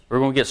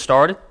going to get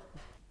started,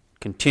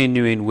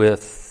 continuing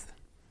with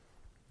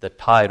the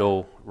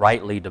title,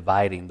 Rightly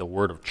Dividing the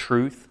Word of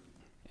Truth.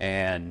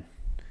 And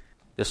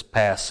this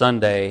past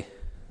Sunday,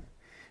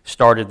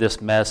 started this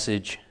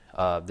message,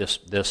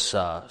 this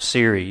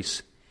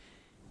series,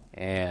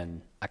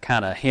 and I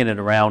kind of hinted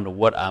around to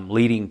what I'm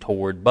leading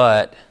toward,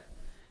 but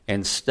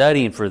in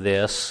studying for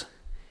this,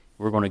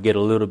 we're going to get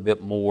a little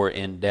bit more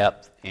in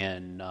depth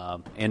in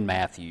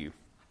Matthew.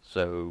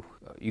 So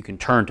you can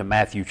turn to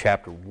Matthew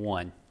chapter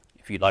 1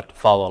 if you'd like to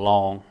follow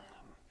along.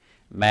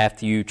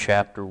 Matthew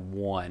chapter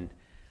 1.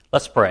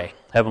 Let's pray.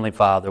 Heavenly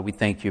Father, we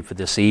thank you for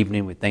this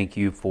evening. We thank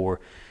you for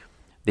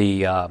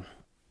the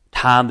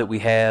time that we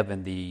have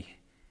and the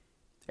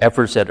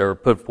efforts that are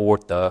put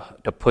forth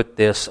to put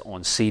this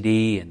on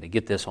CD and to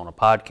get this on a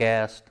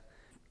podcast.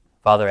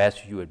 Father, I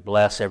ask you would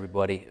bless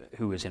everybody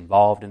who is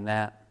involved in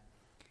that.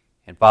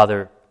 And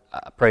Father,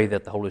 I pray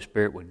that the Holy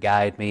Spirit would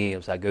guide me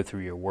as I go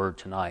through your word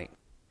tonight.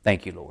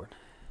 Thank you, Lord.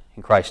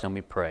 In Christ's name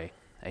we pray.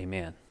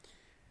 Amen.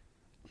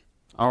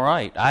 All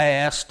right. I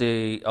asked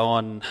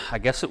I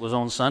guess it was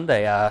on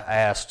Sunday, I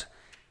asked,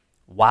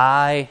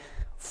 why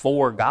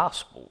 4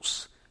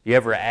 Gospels? You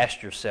ever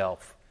asked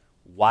yourself,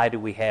 why do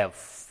we have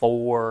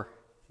 4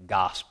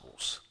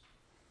 Gospels?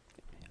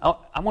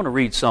 I want to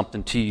read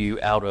something to you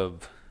out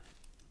of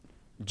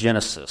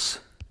Genesis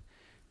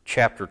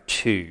chapter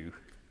 2,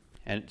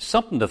 and it's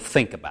something to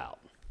think about.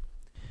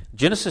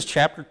 Genesis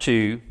chapter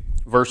 2,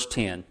 verse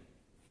 10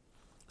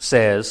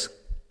 says,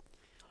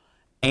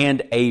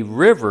 "And a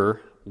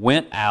river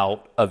went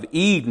out of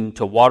Eden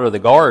to water the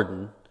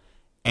garden,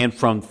 and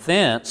from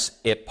thence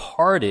it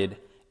parted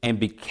and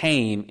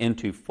became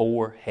into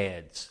 4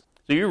 heads."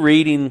 So you're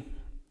reading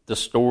the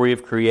story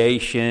of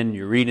creation,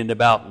 you're reading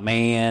about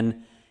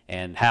man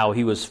and how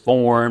he was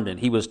formed and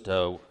he was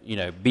to,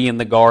 be in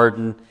the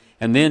garden,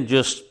 and then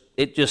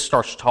it just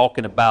starts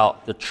talking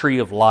about the tree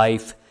of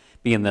life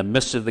being in the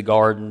midst of the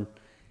garden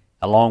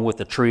along with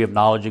the tree of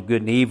knowledge of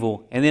good and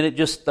evil, and then it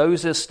just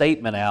throws this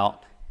statement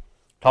out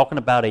talking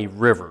about a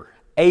river,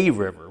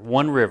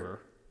 one river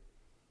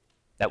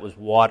that was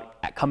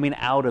coming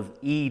out of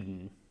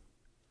Eden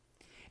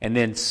and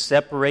then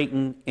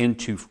separating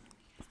into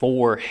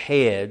 4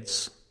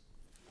 heads.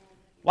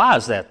 Why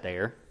is that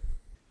there?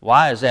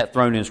 Why is that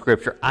thrown in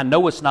Scripture? I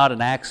know it's not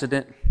an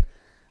accident.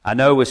 I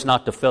know it's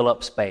not to fill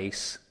up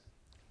space,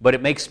 but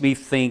it makes me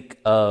think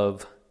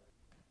of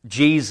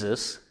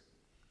Jesus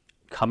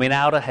coming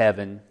out of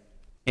heaven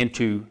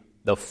into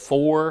the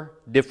 4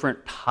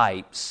 different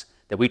types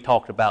that we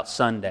talked about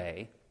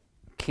Sunday: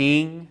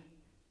 king,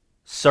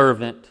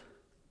 servant,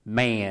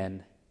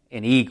 man,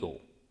 and eagle.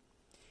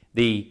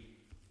 The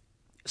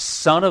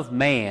Son of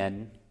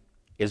Man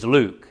is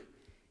Luke.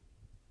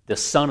 The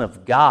Son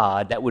of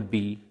God, that would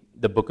be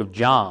the book of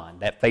John,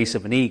 that face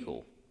of an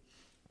eagle.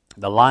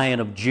 The Lion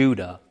of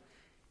Judah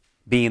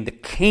being the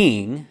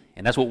king,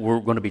 and that's what we're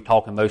going to be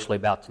talking mostly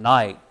about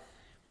tonight.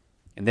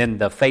 And then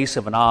the face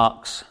of an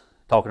ox,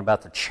 talking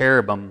about the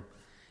cherubim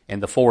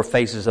and the 4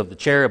 faces of the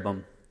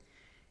cherubim.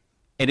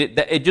 And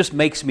it just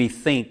makes me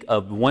think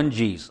of one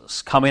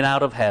Jesus coming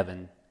out of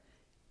heaven,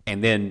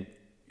 and then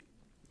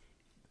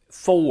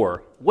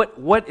 4.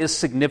 What is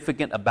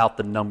significant about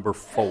the number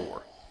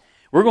 4?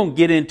 We're going to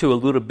get into a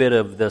little bit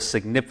of the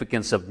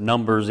significance of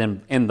numbers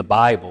in the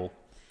Bible.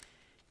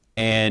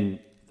 And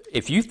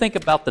if you think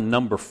about the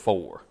number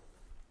 4,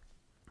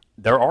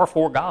 there are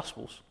 4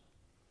 Gospels.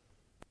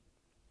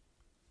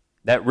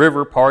 That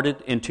river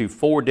parted into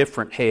 4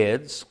 different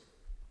heads.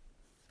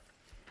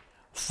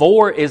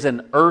 4 is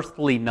an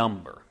earthly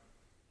number.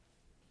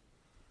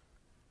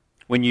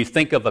 When you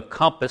think of a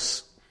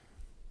compass,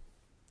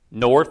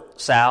 north,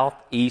 south,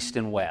 east,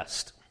 and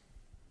west.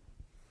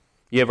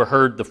 You ever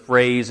heard the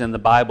phrase in the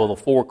Bible, the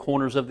 4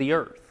 corners of the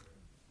earth?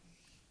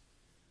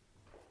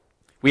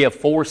 We have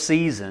 4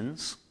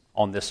 seasons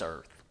on this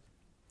earth: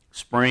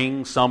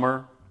 spring,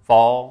 summer,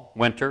 fall,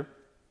 winter.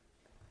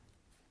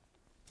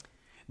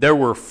 There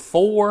were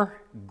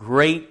 4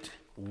 great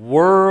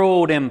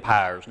world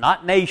empires,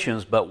 not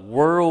nations, but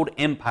world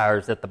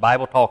empires that the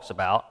Bible talks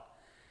about.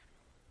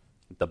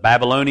 The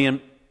Babylonian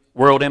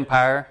world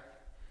empire,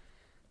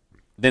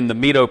 then the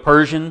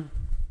Medo-Persian,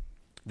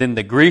 then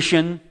the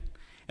Grecian,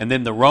 and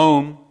then the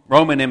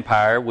Roman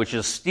Empire, which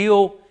is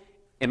still,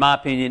 in my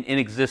opinion, in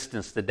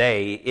existence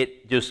today.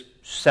 It just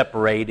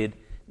separated,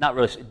 not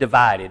really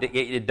divided.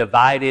 It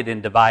divided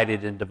and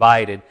divided and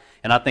divided.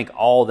 And I think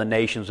all the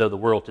nations of the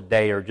world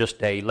today are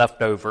just a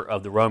leftover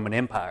of the Roman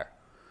Empire.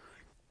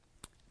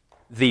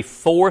 The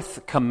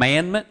 4th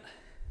commandment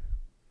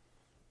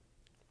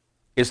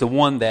is the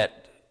one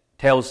that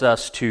tells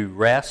us to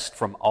rest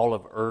from all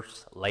of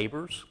earth's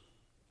labors.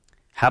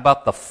 How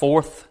about the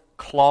 4th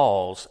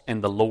clause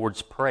in the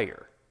Lord's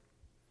Prayer?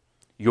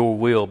 Your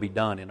will be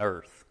done in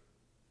earth.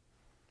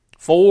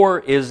 4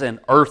 is an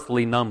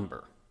earthly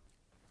number.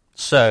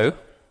 So,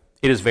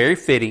 it is very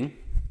fitting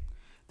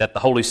that the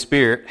Holy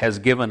Spirit has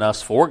given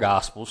us 4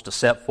 Gospels to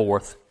set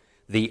forth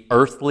the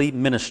earthly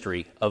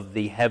ministry of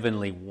the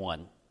heavenly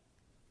one.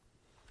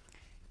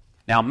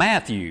 Now,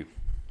 Matthew,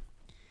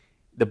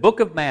 the book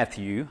of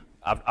Matthew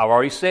I've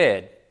already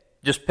said,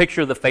 just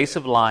picture the face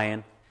of a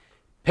lion,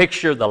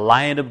 picture the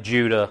Lion of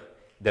Judah,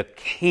 the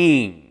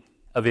King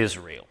of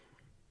Israel.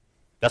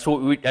 That's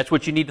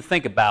what you need to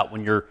think about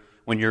when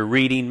you're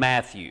reading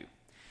Matthew.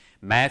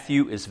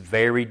 Matthew is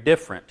very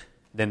different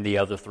than the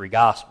other three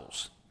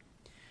Gospels.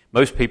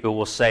 Most people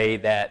will say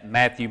that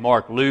Matthew,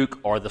 Mark, Luke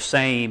are the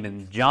same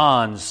and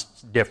John's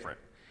different.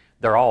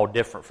 They're all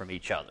different from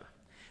each other.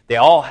 They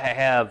all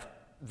have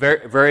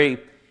very, very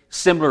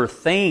similar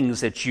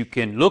things that you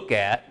can look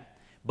at,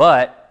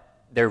 but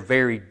they're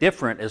very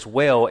different as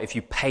well if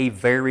you pay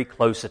very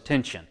close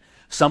attention.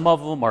 Some of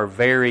them are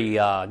very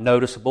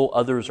noticeable,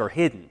 others are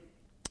hidden.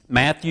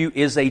 Matthew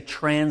is a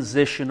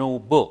transitional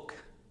book.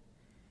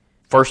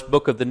 First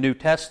book of the New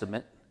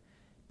Testament,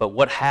 but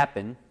what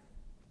happened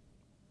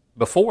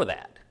before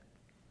that?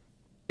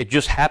 It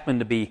just happened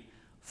to be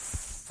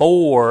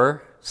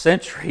 4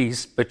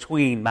 centuries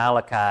between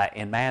Malachi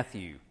and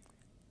Matthew.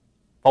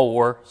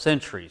 4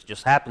 centuries,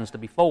 just happens to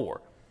be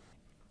 4.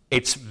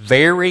 It's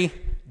very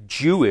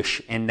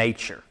Jewish in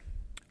nature.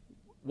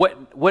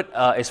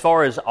 As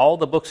far as all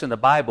the books in the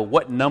Bible,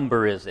 what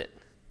number is it?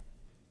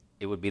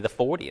 It would be the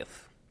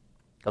 40th.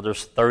 Because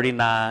there's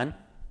 39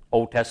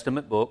 Old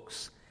Testament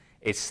books.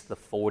 It's the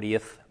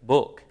 40th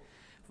book.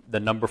 The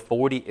number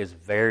 40 is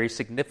very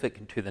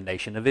significant to the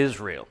nation of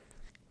Israel.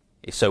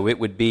 So it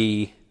would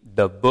be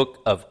the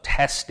book of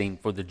testing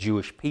for the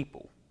Jewish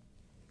people.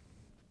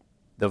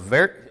 All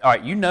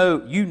right, you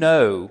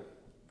know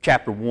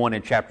chapter 1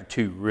 and chapter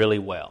 2 really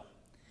well.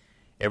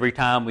 Every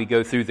time we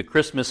go through the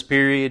Christmas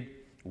period,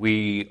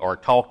 we are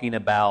talking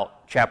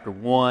about chapter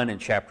 1 and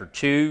chapter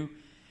 2.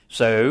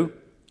 So,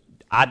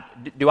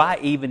 do I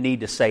even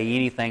need to say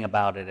anything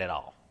about it at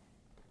all?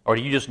 Or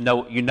do you just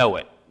know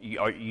it?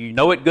 You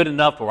know it good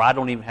enough where I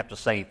don't even have to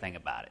say anything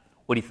about it?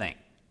 What do you think?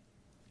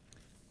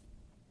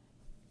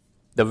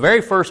 The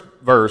very first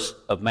verse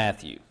of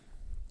Matthew,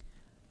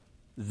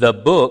 the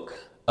book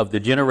of the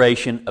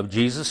generation of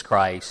Jesus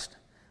Christ,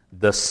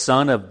 the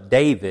son of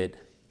David,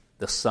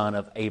 the son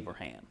of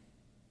Abraham.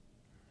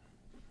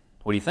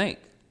 What do you think?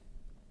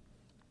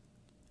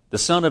 The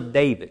son of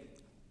David.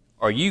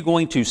 Are you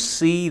going to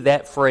see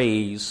that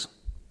phrase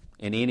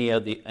in any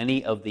of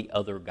the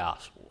other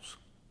Gospels?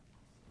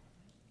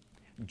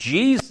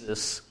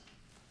 Jesus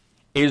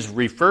is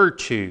referred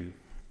to.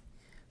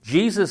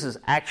 Jesus is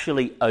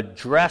actually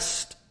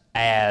addressed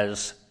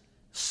as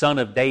son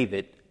of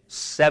David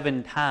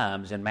 7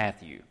 times in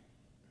Matthew.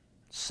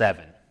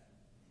 7.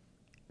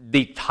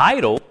 The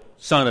title,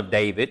 son of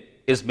David,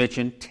 is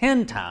mentioned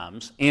 10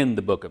 times in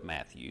the book of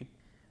Matthew.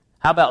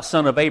 How about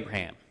son of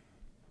Abraham?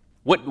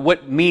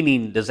 What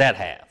meaning does that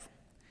have?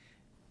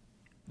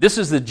 This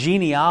is the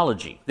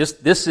genealogy.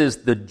 This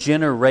is the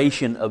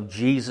generation of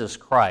Jesus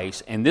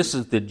Christ, and this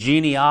is the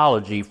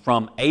genealogy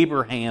from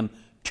Abraham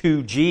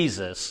to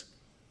Jesus.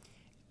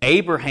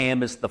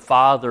 Abraham is the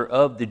father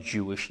of the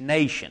Jewish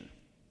nation.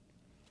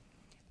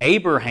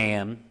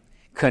 Abraham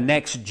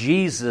connects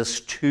Jesus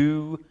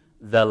to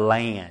the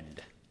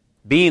land.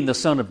 Being the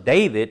son of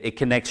David, it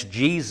connects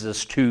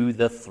Jesus to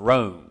the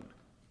throne.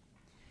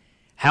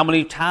 How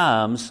many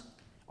times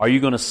are you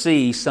going to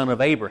see son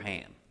of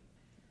Abraham?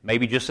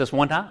 Maybe just this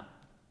one time.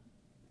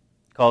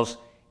 Because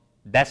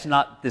that's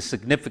not the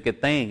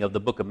significant thing of the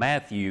book of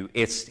Matthew.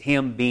 It's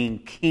him being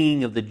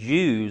king of the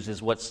Jews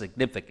is what's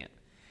significant.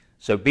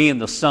 So being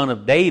the son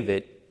of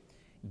David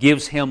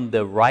gives him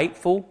the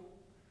rightful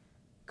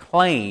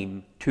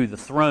claim to the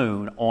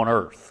throne on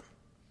earth.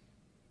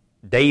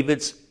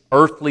 David's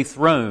earthly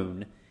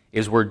throne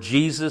is where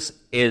Jesus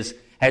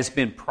has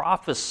been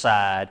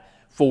prophesied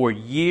for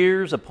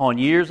years upon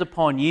years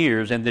upon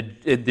years, and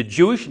the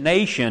Jewish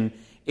nation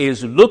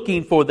is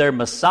looking for their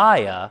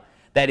Messiah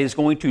that is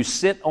going to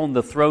sit on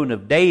the throne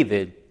of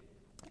David.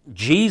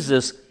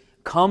 Jesus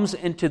comes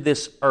into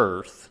this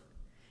earth.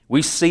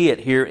 We see it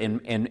here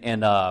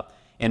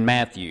in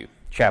Matthew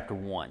chapter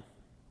 1.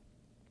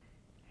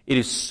 It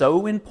is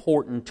so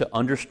important to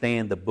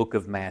understand the book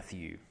of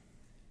Matthew,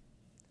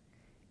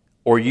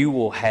 or you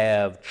will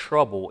have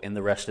trouble in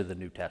the rest of the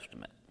New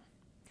Testament.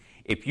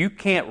 If you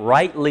can't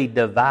rightly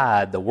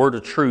divide the word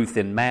of truth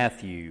in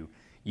Matthew,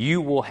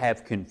 you will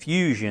have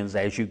confusions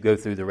as you go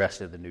through the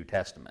rest of the New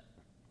Testament.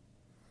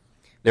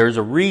 There is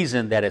a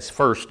reason that it's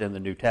first in the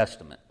New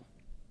Testament.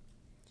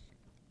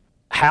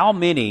 How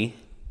many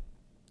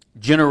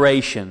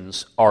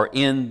generations are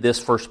in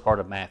this first part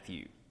of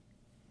Matthew?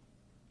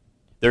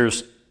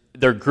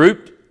 They're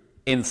grouped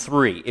in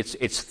 3.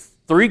 It's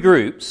 3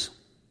 groups.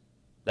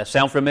 That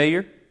sound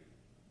familiar?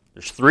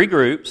 There's 3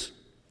 groups.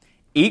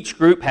 Each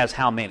group has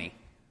how many?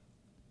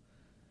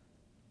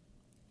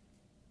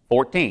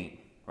 14,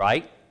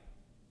 right?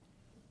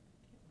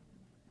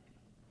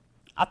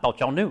 I thought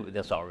y'all knew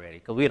this already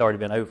because we had already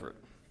been over it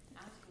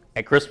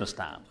at Christmas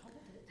time.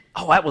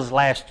 Oh, that was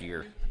last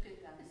year.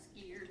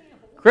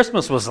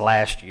 Christmas was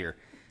last year.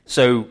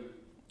 So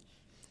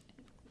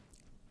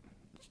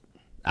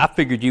I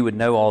figured you would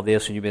know all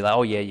this and you'd be like,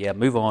 oh, yeah,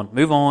 move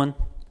on.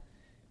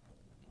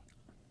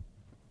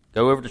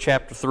 Go over to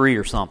chapter 3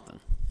 or something.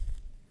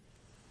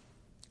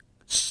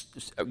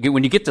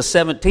 when you get to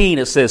 17,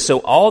 it says, so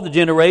all the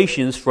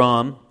generations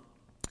from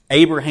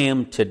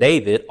Abraham to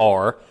David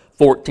are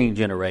 14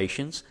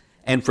 generations,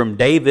 and from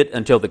David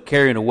until the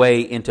carrying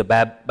away into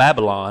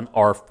Babylon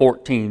are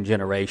 14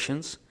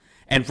 generations,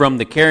 and from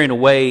the carrying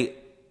away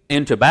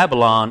into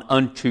Babylon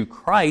unto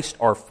Christ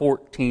are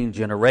 14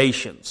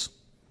 generations.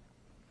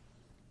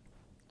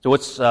 So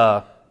what's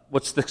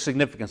the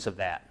significance of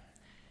that?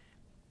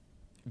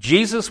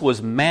 Jesus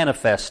was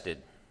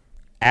manifested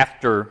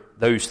after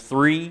those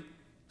 3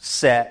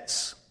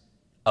 sets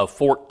of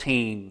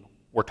 14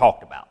 were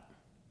talked about.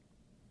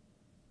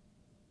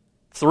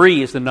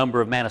 3 is the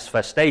number of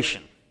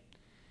manifestation.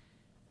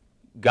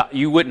 God,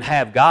 you wouldn't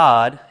have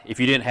God if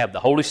you didn't have the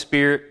Holy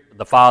Spirit,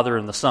 the Father,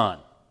 and the Son.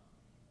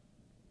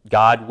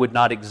 God would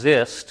not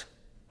exist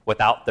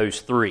without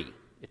those 3.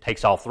 It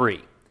takes all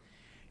 3.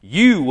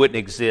 You wouldn't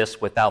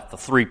exist without the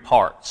 3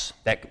 parts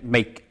that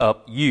make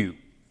up you.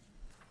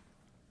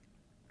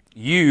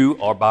 You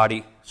are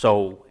body,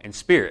 soul, and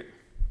spirit.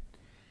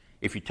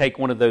 If you take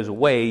one of those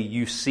away,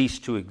 you cease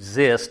to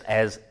exist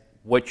as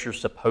what you're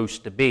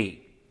supposed to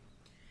be.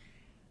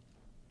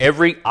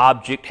 Every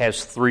object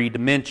has 3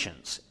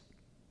 dimensions.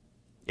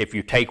 If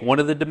you take one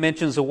of the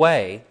dimensions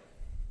away,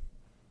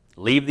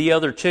 leave the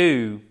other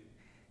 2,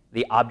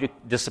 the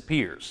object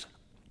disappears.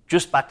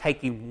 Just by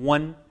taking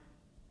one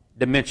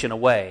dimension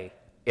away,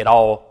 it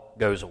all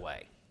goes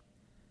away.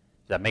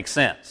 Does that make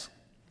sense?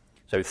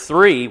 So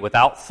 3,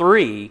 without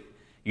 3,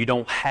 you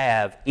don't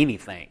have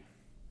anything.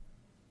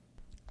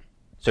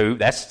 So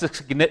that's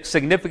the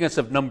significance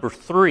of number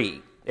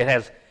 3. It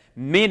has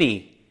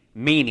many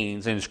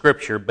meanings in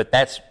Scripture, but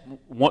that's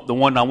the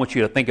one I want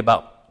you to think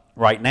about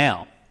right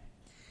now.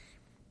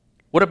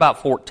 What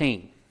about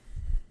 14?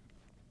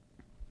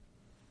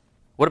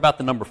 What about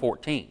the number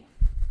 14?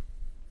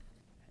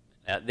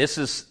 Now, this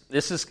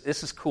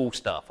is cool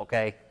stuff,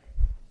 okay?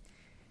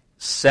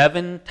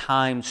 7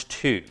 times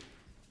 2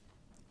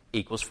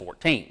 equals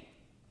 14.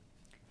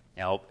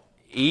 Now,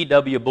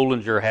 E.W.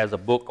 Bullinger has a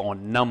book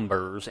on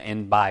numbers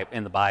in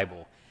the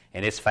Bible,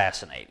 and it's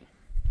fascinating.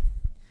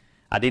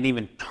 I didn't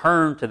even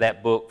turn to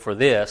that book for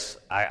this.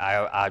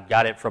 I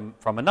got it from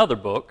another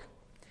book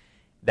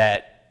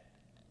that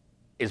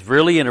is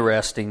really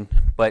interesting,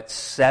 but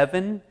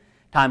 7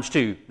 times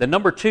 2. The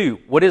number 2,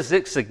 what is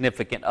it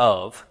significant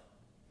of?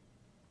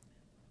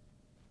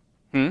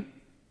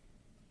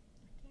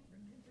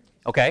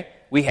 Okay,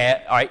 we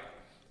had, all right,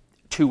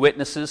 2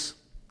 witnesses.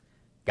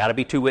 Got to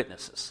be 2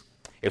 witnesses.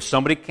 If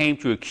somebody came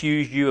to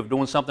accuse you of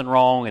doing something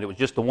wrong and it was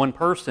just the one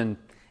person,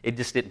 it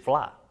just didn't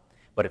fly.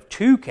 But if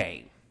 2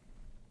 came,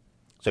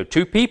 so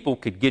 2 people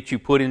could get you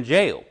put in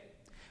jail.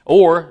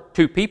 Or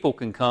 2 people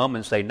can come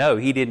and say, no,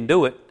 he didn't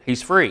do it,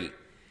 he's free.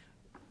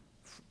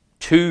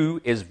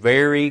 2 is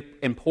very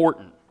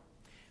important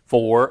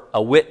for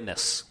a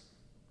witness.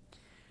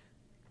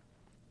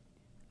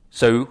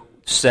 So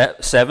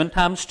 7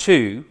 times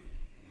 2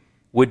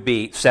 would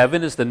be,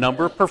 7 is the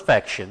number of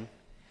perfection,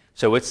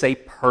 so it's a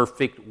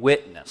perfect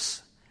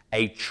witness,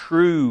 a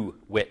true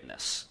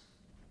witness.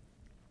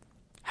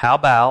 How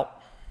about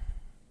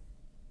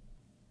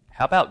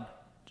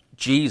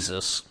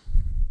Jesus?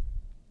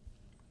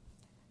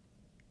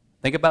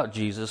 Think about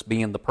Jesus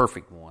being the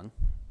perfect one.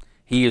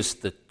 He is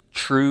the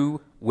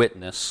true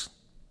witness.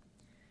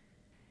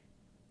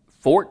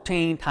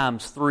 14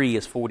 times 3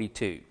 is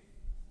 42.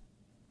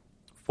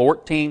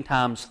 14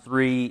 times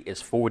 3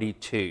 is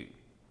 42,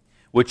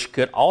 which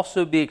could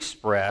also be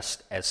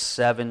expressed as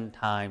 7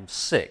 times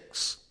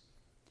 6.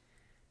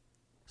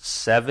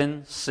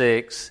 7,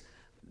 6,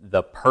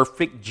 the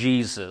perfect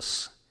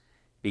Jesus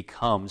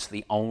becomes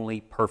the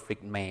only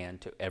perfect man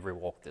to ever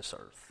walk this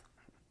earth.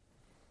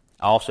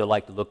 I also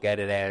like to look at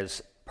it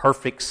as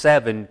perfect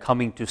 7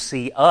 coming to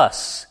see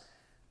us,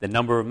 the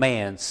number of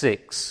man,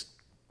 6,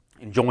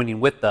 and joining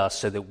with us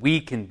so that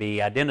we can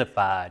be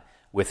identified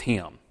with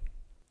him.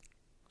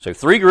 So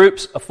 3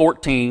 groups of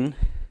 14.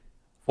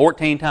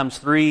 14 times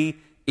 3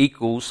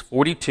 equals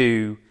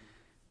 42,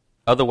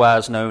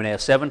 otherwise known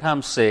as 7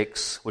 times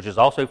 6, which is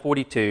also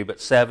 42, but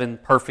 7,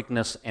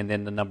 perfectness, and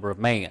then the number of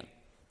man.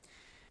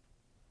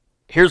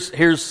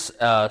 Here's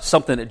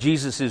something that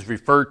Jesus is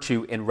referred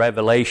to in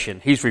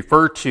Revelation. He's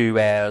referred to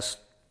as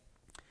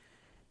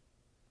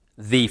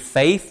the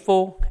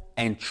faithful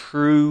and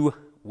true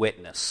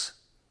witness.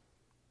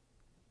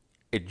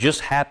 It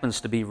just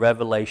happens to be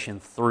Revelation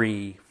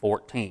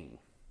 3:14.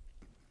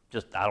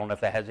 I don't know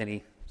if that has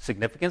any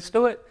significance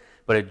to it,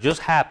 but it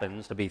just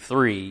happens to be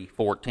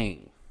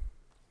 3:14.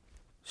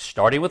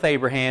 Starting with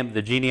Abraham,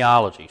 the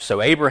genealogy.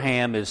 So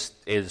Abraham is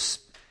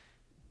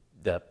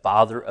the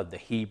father of the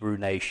Hebrew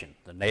nation,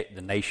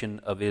 the nation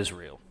of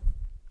Israel.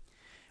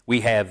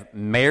 We have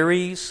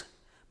Mary's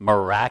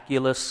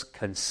miraculous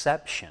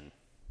conception.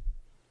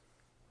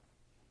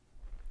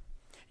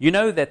 You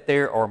know that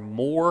there are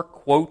more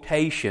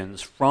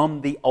quotations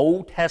from the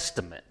Old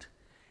Testament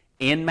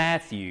in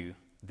Matthew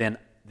than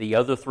the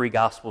other 3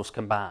 Gospels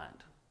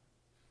combined.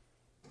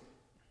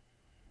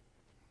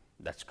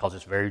 That's because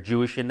it's very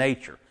Jewish in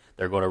nature.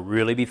 They're going to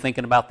really be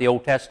thinking about the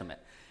Old Testament.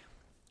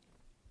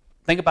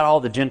 Think about all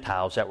the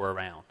Gentiles that were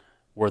around.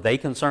 Were they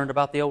concerned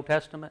about the Old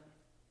Testament?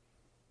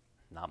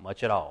 Not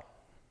much at all,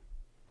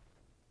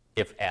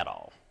 if at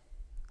all.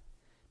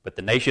 But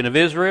the nation of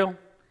Israel,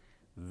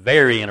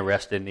 very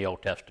interested in the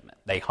Old Testament.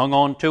 They hung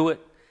on to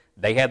it.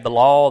 They had the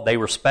law. They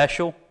were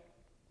special.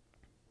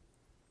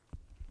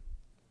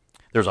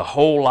 There's a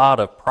whole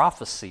lot of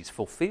prophecies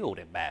fulfilled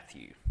in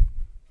Matthew.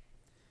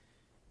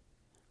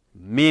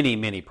 Many,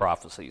 many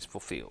prophecies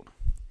fulfilled.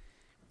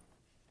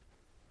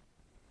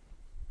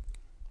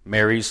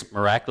 Mary's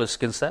miraculous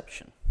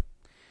conception.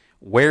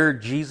 Where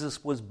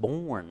Jesus was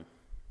born.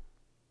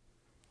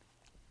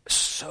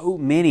 So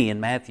many in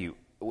Matthew.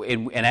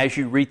 And as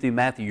you read through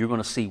Matthew, you're going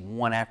to see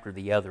one after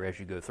the other as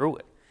you go through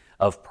it,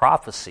 of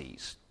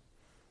prophecies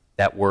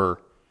that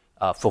were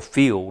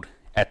fulfilled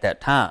at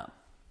that time.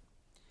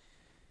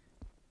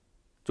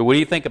 So what do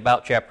you think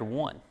about chapter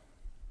 1?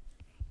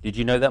 Did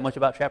you know that much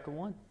about chapter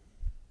 1?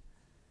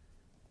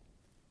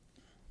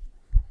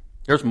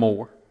 There's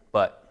more,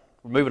 but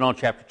we're moving on to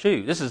chapter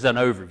 2. This is an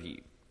overview.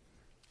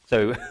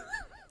 So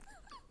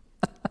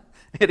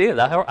it is.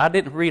 I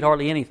didn't read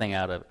hardly anything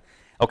out of it.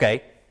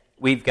 Okay,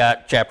 we've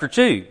got chapter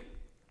 2.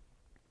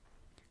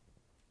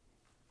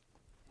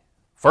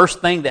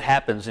 First thing that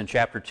happens in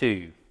chapter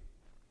 2,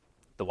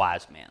 the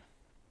wise men.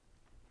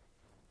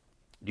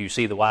 Do you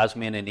see the wise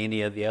men in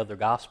any of the other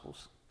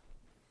Gospels?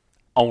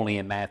 Only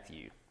in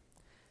Matthew.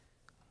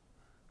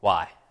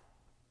 Why?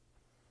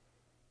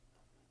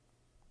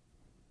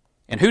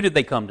 And who did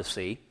they come to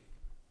see?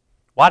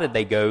 Why did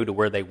they go to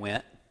where they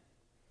went?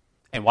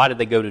 And why did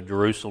they go to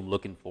Jerusalem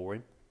looking for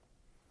him?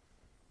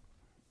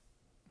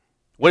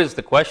 What is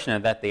the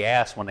question that they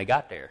asked when they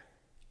got there?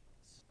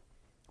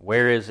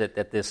 Where is it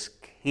that this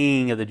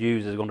King of the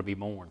Jews is going to be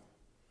born?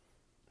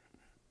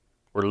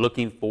 We're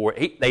looking for...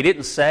 They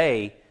didn't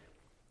say,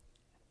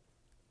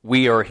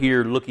 we are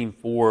here looking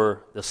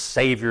for the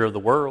Savior of the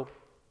world,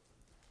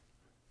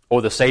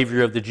 or the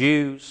Savior of the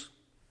Jews,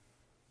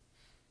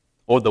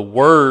 or the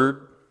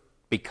Word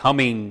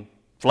becoming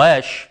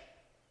flesh.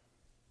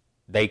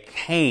 They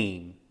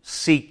came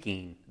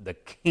seeking the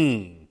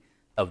King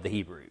of the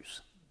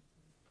Hebrews.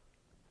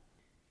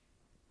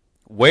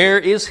 Where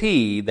is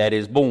he that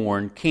is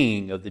born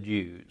King of the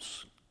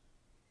Jews?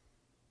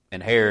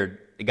 And Herod,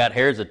 it got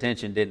Herod's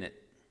attention, didn't it?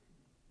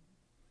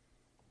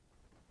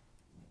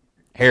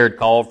 Herod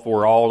called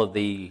for all of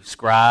the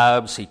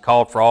scribes. He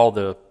called for all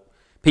the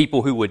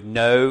people who would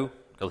know,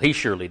 because he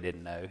surely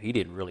didn't know. He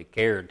didn't really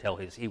care until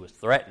he was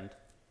threatened.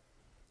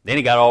 Then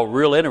he got all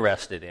real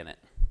interested in it.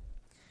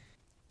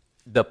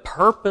 The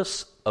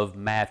purpose of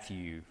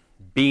Matthew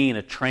being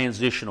a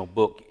transitional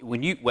book,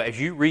 as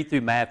you read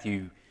through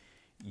Matthew,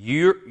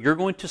 you're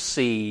going to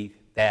see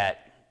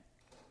that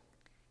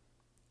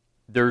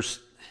there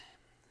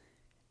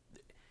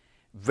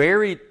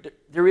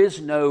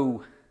is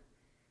no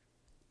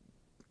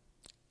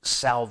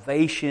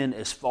salvation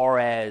as far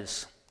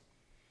as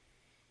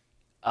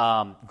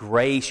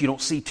grace. You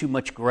don't see too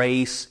much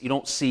grace. You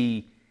don't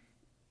see...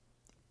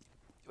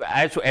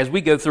 As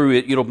we go through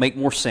it, it'll make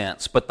more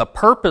sense. But the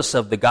purpose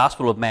of the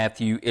Gospel of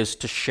Matthew is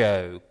to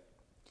show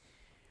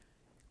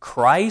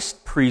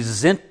Christ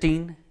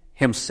presenting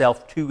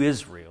himself to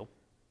Israel,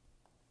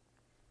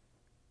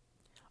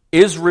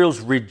 Israel's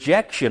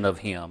rejection of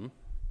him,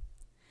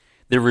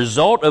 the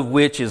result of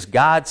which is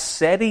God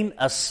setting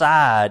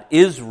aside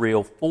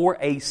Israel for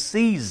a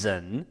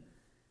season.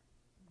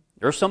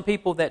 There are some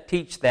people that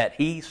teach that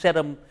he set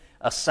them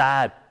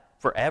aside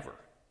forever.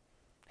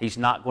 He's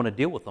not going to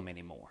deal with them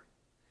anymore.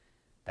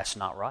 That's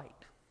not right.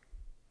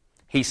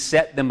 He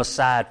set them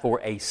aside for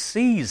a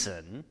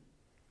season,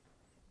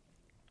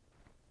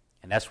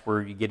 and that's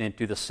where you get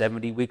into the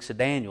 70 weeks of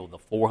Daniel, the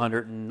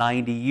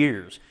 490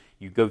 years.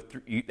 You go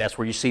through. That's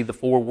where you see the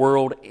four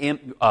world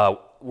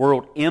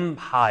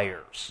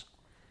empires,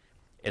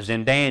 as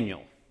in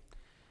Daniel,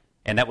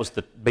 and that was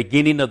the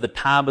beginning of the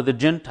time of the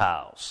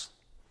Gentiles,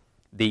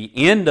 the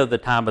end of the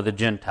time of the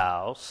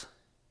Gentiles,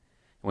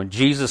 when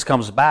Jesus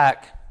comes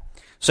back.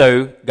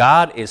 So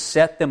God has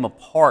set them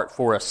apart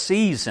for a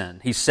season.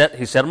 He set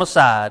them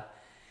aside.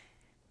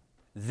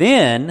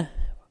 Then,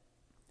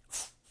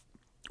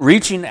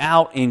 reaching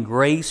out in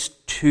grace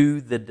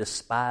to the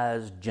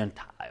despised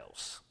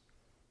Gentiles.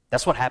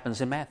 That's what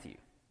happens in Matthew.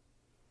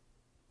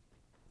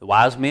 The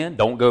wise men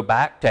don't go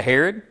back to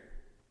Herod.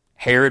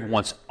 Herod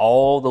wants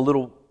all the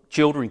little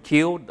children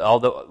killed,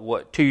 all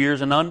the 2 years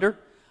and under,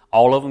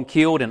 all of them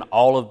killed in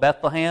all of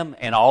Bethlehem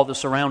and all the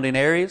surrounding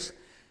areas.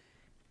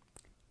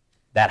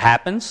 That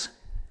happens.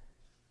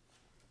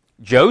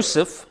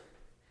 Joseph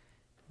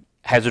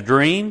has a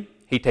dream.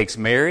 He takes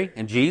Mary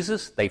and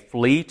Jesus. They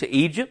flee to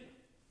Egypt.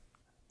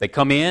 They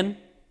come in.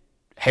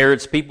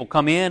 Herod's people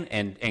come in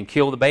and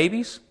kill the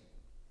babies.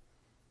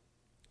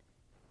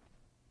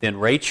 Then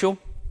Rachel.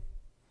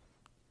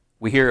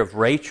 We hear of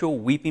Rachel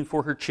weeping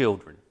for her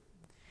children.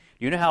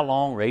 Do you know how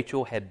long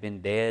Rachel had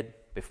been dead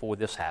before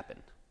this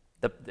happened?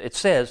 It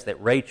says that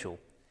Rachel,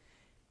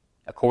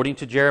 according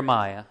to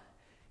Jeremiah,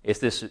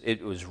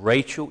 it was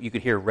Rachel. You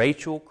could hear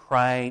Rachel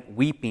crying,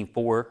 weeping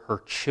for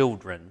her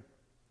children.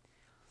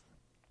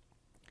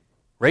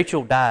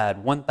 Rachel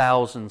died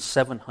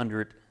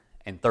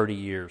 1,730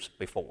 years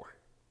before.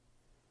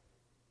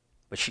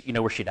 But you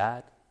know where she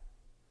died?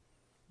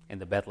 In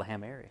the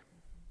Bethlehem area.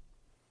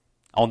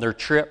 On their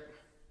trip,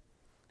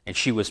 and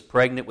she was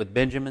pregnant with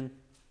Benjamin,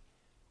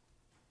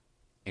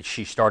 and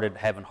she started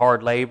having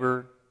hard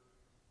labor.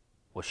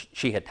 Well,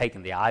 she had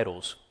taken the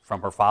idols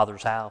from her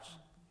father's house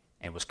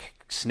and was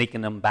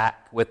sneaking them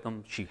back with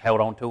them. She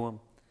held on to them.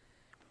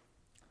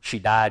 She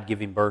died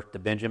giving birth to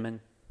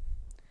Benjamin.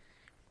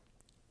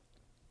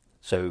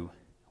 So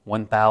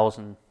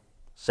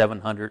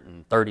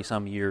 1,730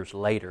 some years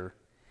later,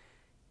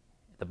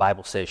 the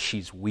Bible says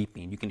she's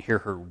weeping. You can hear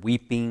her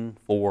weeping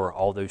for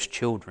all those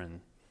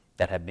children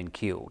that have been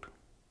killed.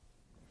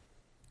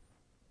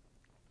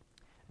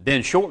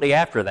 Then shortly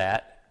after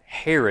that,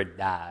 Herod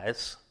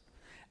dies,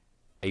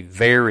 a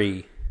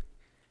very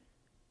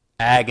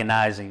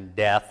agonizing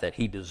death that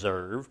he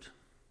deserved.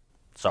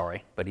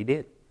 Sorry, but he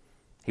did.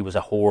 He was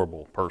a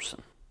horrible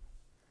person.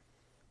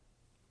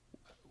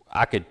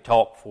 I could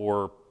talk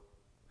for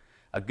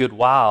a good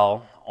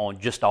while on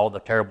just all the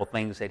terrible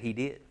things that he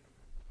did.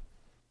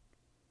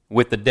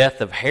 With the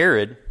death of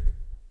Herod,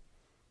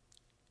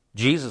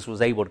 Jesus was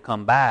able to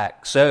come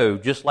back. So,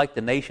 just like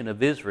the nation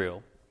of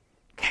Israel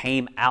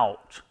came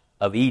out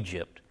of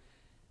Egypt,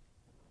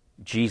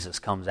 Jesus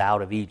comes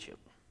out of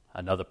Egypt.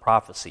 Another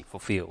prophecy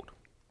fulfilled.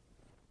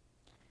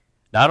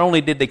 Not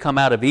only did they come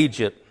out of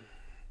Egypt,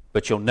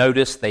 but you'll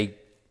notice they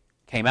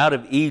came out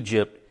of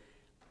Egypt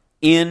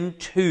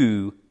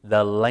into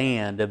the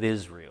land of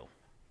Israel.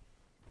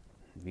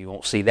 You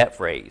won't see that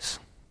phrase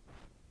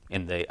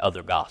in the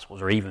other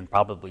Gospels, or even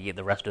probably in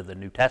the rest of the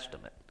New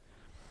Testament.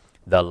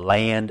 The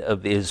land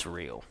of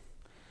Israel.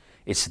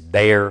 It's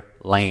their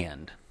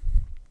land.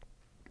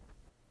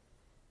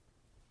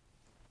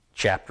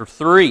 Chapter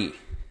 3.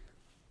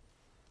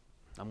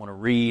 I'm going to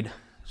read,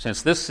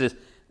 since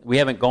we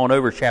haven't gone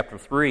over chapter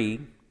 3,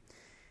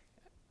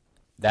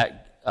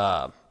 that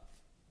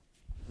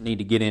need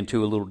to get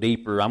into a little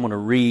deeper. I'm going to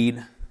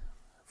read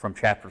from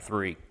chapter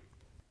 3.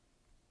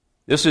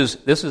 This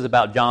is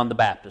about John the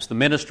Baptist, the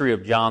ministry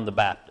of John the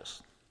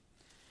Baptist.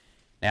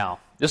 Now,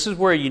 this is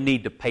where you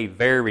need to pay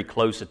very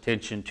close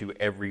attention to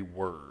every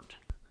word.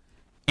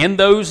 In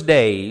those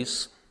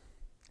days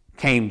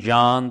came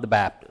John the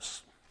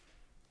Baptist.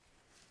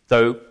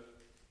 So,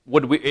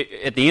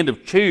 at the end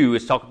of 2,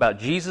 it's talking about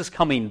Jesus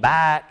coming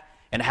back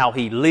and how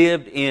he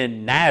lived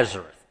in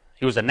Nazareth.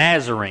 He was a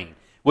Nazarene,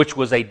 which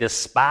was a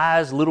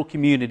despised little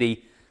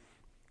community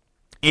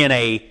in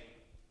a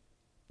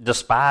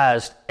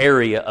despised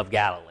area of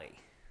Galilee.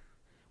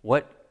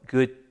 What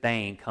good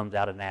thing comes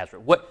out of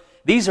Nazareth?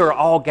 These are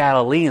all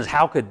Galileans.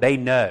 How could they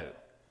know?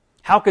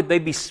 How could they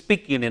be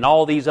speaking in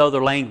all these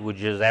other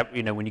languages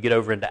when you get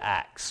over into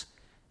Acts?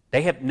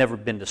 They have never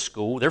been to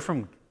school. They're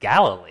from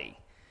Galilee.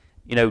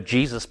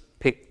 Jesus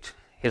picked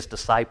his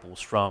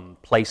disciples from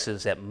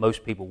places that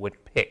most people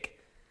wouldn't pick.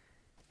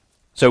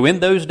 So in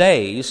those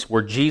days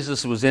where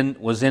Jesus was in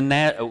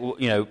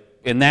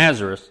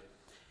Nazareth,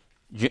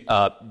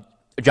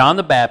 John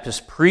the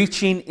Baptist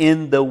preaching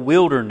in the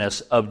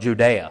wilderness of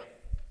Judea.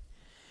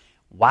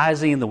 Why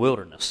is he in the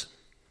wilderness?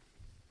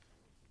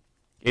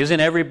 Isn't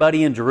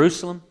everybody in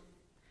Jerusalem?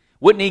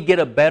 Wouldn't he get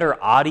a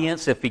better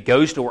audience if he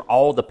goes to where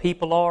all the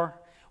people are?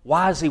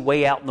 Why is he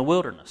way out in the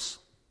wilderness?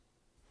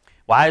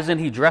 Why isn't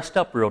he dressed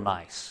up real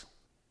nice?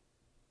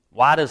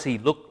 Why does he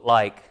look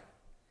like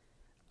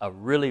a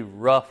really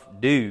rough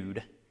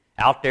dude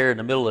out there in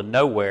the middle of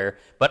nowhere,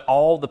 but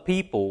all the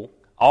people,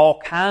 all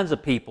kinds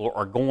of people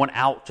are going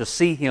out to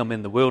see him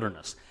in the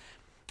wilderness?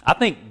 I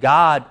think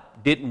God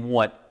didn't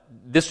want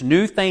this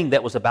new thing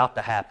that was about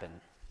to happen.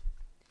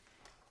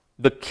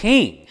 The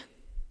king,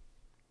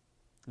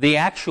 the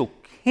actual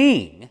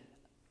king,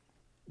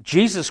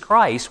 Jesus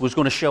Christ, was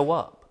going to show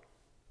up.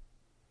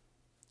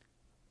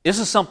 This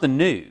is something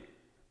new.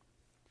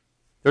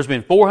 There's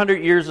been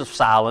 400 years of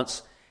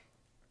silence.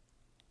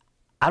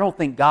 I don't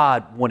think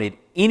God wanted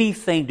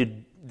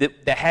anything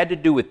that had to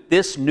do with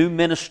this new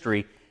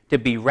ministry to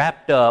be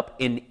wrapped up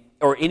in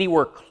or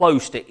anywhere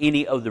close to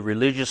any of the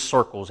religious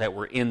circles that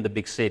were in the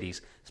big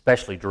cities,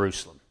 especially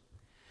Jerusalem.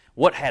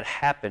 What had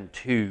happened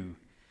to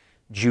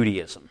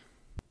Judaism?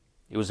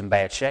 It was in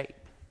bad shape.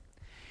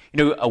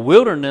 A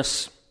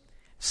wilderness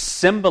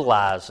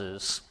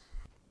symbolizes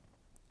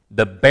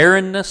the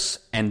barrenness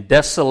and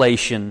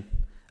desolation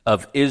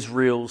of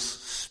Israel's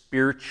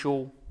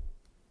spiritual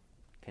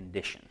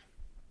condition.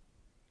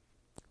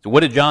 So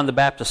what did John the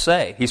Baptist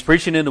say? He's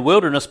preaching in the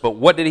wilderness, but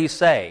what did he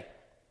say?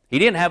 He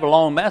didn't have a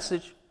long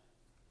message.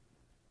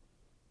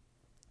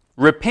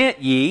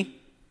 Repent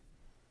ye,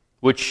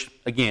 which,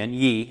 again,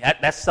 ye,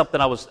 that's something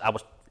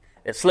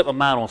it slipped my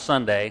mind on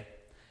Sunday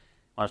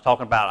when I was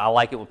talking about, I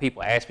like it when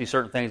people ask me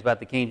certain things about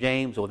the King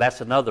James. Well, that's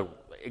another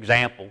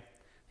example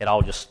that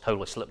I'll just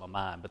totally slip my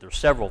mind. But there's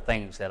several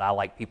things that I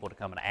like people to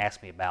come and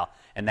ask me about,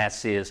 and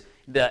that is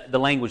the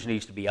language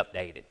needs to be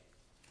updated. It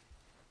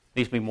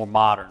needs to be more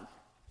modern.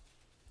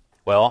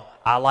 Well,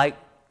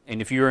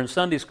 and if you're in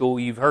Sunday school,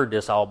 you've heard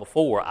this all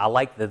before, I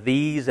like the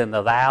these and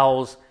the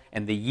thous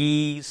and the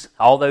ye's,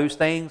 all those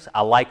things,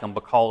 I like them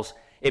because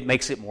it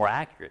makes it more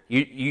accurate.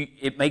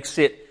 It makes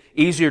it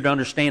easier to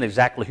understand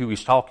exactly who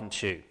he's talking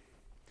to.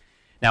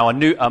 Now,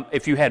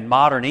 if you had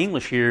modern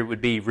English here, it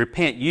would be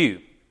repent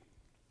you.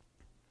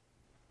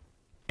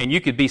 And you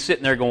could be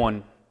sitting there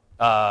going,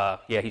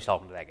 yeah, he's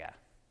talking to that guy.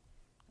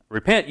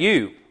 Repent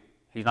you.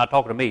 He's not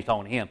talking to me, he's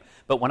talking to him.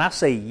 But when I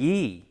say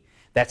ye,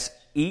 that's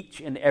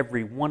each and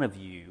every one of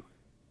you.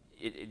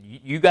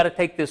 You got to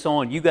take this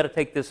on, you got to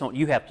take this on,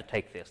 you have to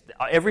take this.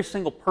 Every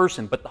single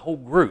person, but the whole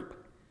group.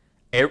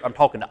 I'm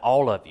talking to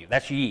all of you.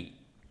 That's ye.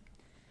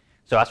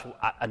 So that's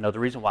another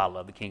reason why I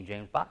love the King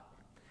James Bible.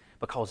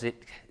 Because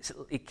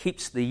it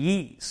keeps the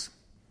ye's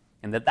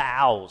and the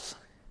thous,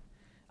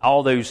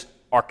 all those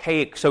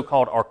archaic,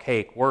 so-called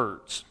archaic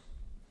words.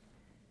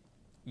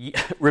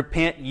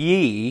 Repent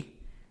ye.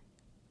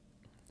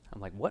 I'm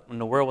like, what in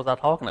the world was I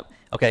talking about?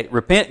 Okay,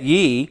 repent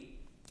ye,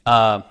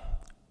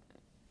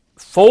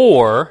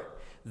 for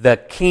the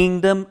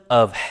kingdom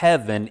of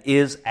heaven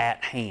is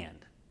at hand.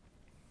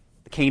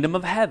 The kingdom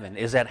of heaven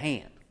is at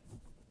hand.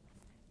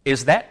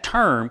 Is that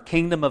term,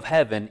 kingdom of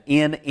heaven,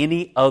 in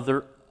any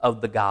other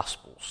of the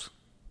Gospels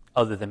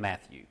other than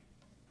Matthew?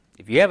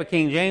 If you have a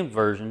King James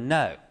Version,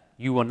 no.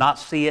 You will not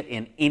see it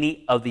in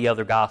any of the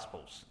other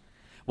Gospels.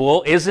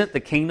 Well, isn't the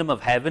kingdom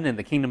of heaven and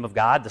the kingdom of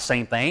God the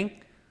same thing?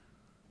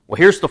 Well,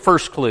 here's the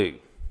first clue.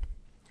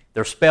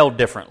 They're spelled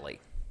differently.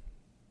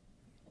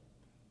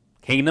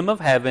 Kingdom of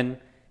heaven,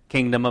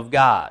 kingdom of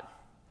God.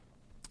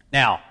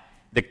 Now,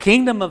 the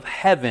kingdom of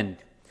heaven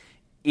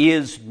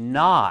is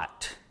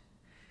not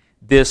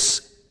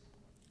this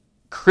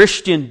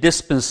Christian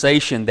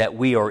dispensation that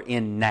we are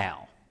in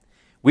now.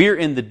 We are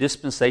in the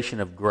dispensation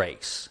of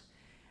grace.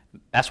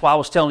 That's why I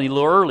was telling you a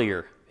little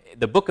earlier,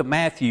 the book of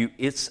Matthew,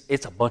 it's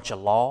a bunch of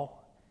law.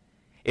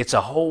 It's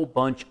a whole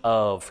bunch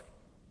of,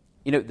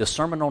 the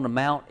Sermon on the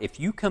Mount, if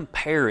you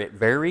compare it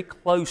very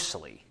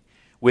closely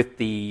with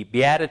the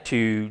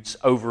Beatitudes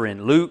over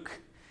in Luke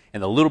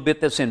and the little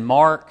bit that's in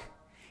Mark,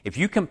 if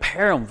you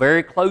compare them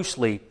very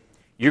closely,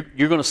 you're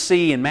going to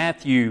see in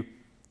Matthew,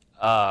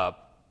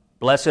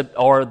 blessed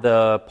are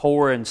the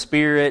poor in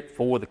spirit,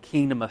 for the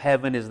kingdom of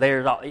heaven is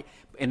theirs.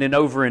 And then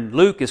over in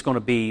Luke, it's going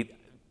to be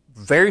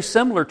very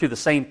similar to the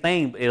same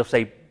thing. It'll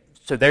say,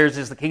 so theirs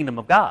is the kingdom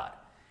of God.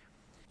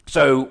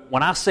 So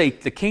when I say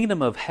the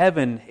kingdom of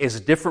heaven is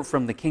different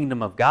from the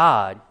kingdom of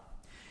God,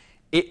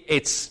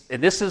 it's,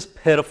 and this is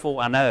pitiful,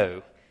 I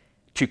know,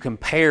 to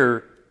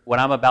compare what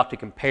I'm about to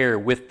compare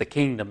with the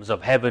kingdoms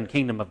of heaven,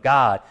 kingdom of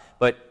God.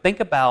 But think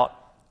about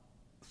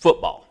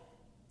football,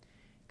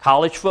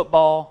 college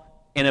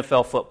football,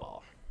 NFL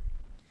football.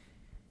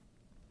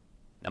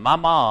 Now my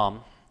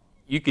mom,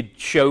 you could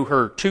show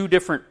her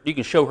you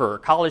can show her a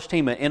college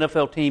team, an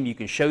NFL team, you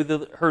can show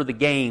her the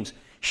games,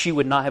 she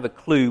would not have a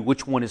clue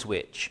which one is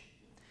which.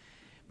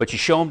 But you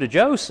show them to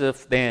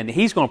Joseph, then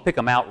he's going to pick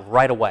them out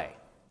right away.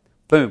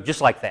 Boom, just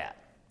like that.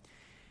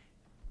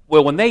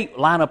 Well, when they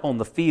line up on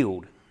the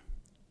field,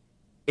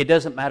 it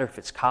doesn't matter if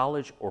it's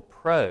college or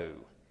pro.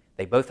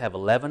 They both have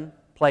 11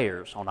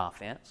 players on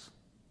offense,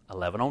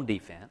 11 on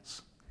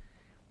defense.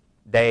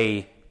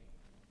 They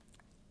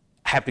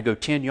have to go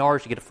 10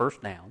 yards to get a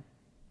first down.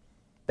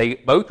 They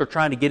both are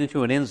trying to get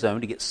into an end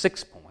zone to get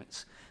 6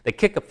 points. They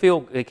kick it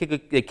through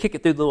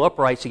the little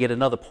uprights to get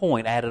another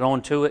point added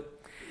onto it.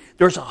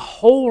 There's a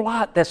whole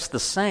lot that's the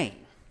same,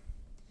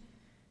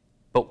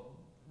 but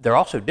they're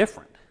also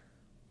different.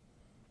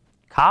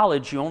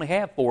 College, you only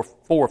have 4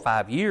 or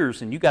 5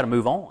 years, and you got to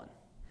move on.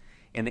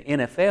 In the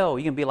NFL,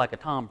 you can be like a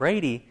Tom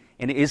Brady,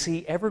 and is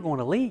he ever going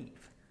to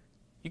leave?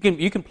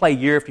 You can play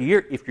year after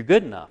year if you're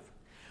good enough,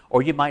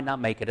 or you might not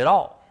make it at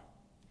all.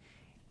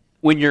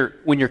 When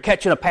you're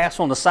catching a pass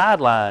on the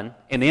sideline,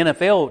 in the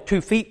NFL,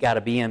 2 feet got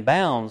to be in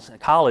bounds. In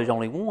college,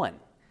 only 1.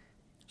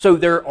 So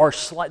there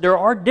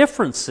are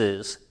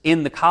differences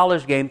in the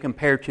college game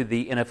compared to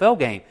the NFL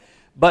game.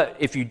 But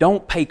if you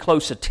don't pay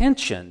close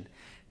attention,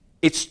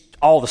 it's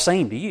all the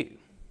same to you.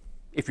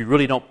 If you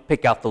really don't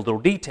pick out the little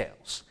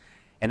details,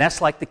 and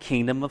that's like the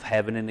kingdom of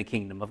heaven and the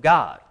kingdom of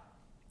God.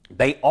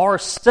 They are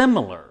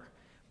similar,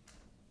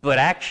 but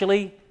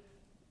actually,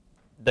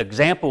 the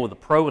example of the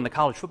pro and the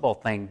college football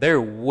thing,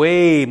 they're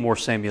way more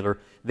similar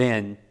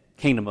than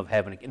kingdom of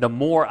heaven. The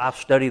more I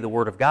study the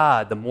Word of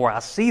God, the more I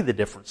see the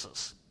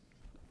differences.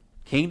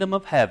 Kingdom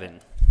of heaven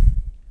and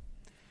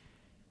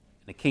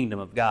the kingdom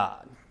of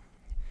God.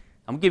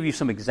 I'm going to give you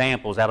some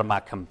examples out of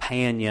my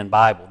companion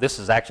Bible. This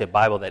is actually a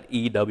Bible that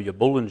E.W.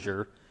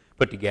 Bullinger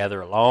put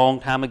together a long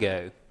time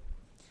ago.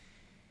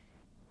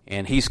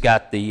 And he's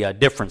got the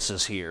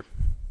differences here.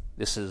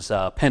 This is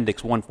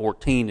Appendix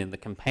 114 in the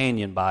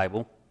companion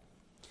Bible.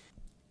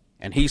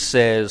 And he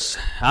says,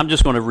 I'm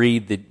just going to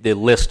read the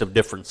list of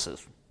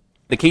differences.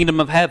 The kingdom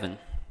of heaven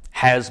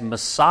has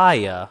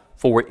Messiah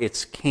for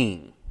its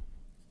king.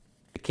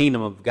 The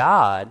kingdom of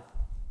God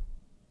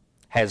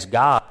has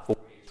God for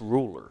its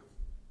ruler.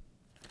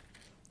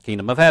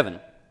 Kingdom of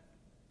heaven.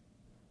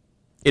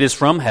 It is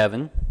from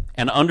heaven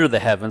and under the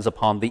heavens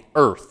upon the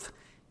earth.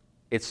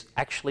 It's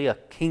actually a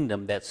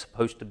kingdom that's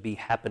supposed to be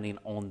happening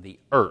on the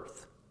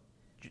earth.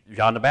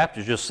 John the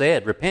Baptist just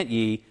said, repent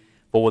ye,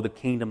 for the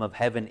kingdom of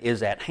heaven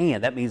is at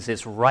hand. That means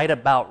it's right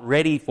about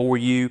ready for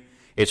you.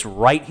 It's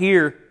right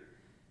here.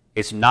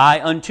 It's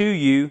nigh unto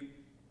you.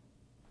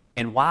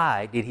 And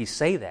why did he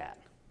say that?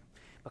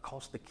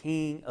 Because the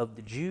King of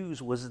the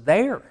Jews was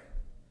there.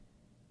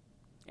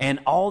 And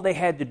all they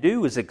had to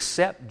do is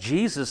accept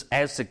Jesus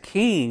as the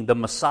King, the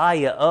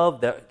Messiah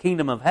of the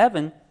kingdom of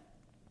heaven,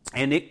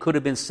 and it could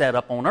have been set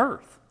up on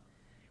earth.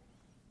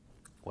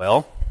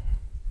 Well,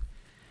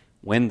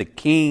 when the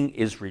King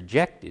is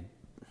rejected,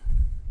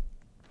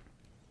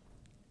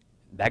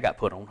 that got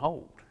put on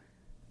hold.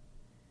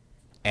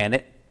 And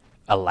it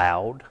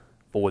allowed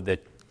for the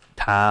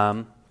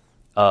time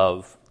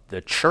of the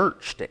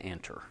church to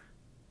enter,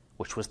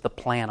 which was the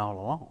plan all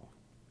along.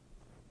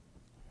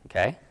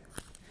 Okay?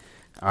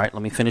 All right,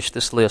 let me finish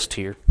this list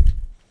here.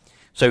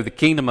 So the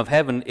kingdom of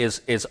heaven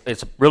is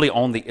really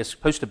it's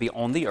supposed to be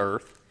on the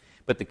earth,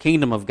 but the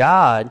kingdom of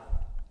God,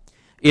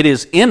 it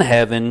is in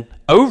heaven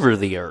over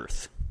the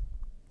earth.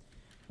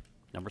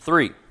 Number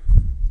 3.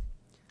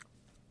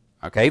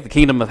 Okay, the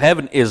kingdom of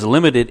heaven is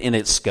limited in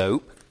its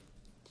scope,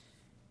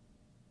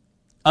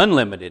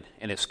 unlimited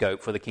in its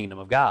scope for the kingdom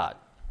of God.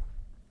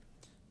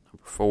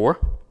 Number 4,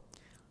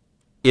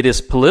 it is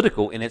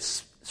political in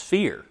its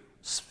sphere.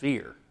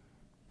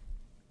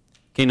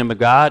 Kingdom of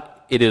God,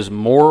 it is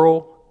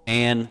moral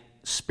and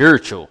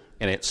spiritual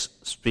in its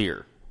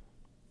sphere.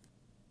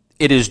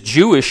 It is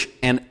Jewish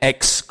and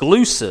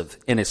exclusive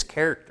in its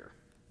character.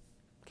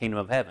 Kingdom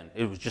of heaven,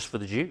 it was just for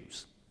the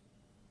Jews.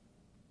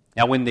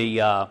 Now when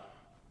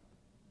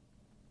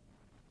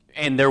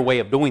and their way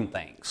of doing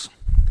things.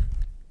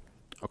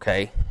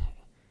 Okay,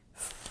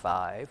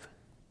 5.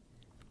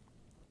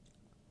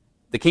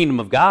 The kingdom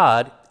of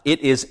God,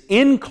 it is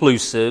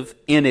inclusive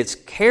in its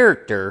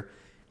character,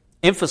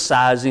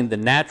 emphasizing the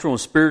natural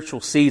and spiritual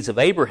seeds of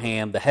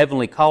Abraham, the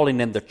heavenly calling,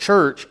 and the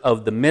church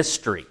of the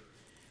mystery.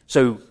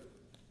 So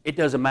it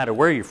doesn't matter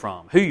where you're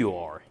from, who you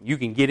are, you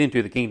can get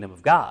into the kingdom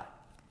of God.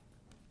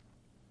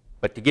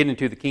 But to get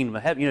into the kingdom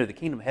of heaven, the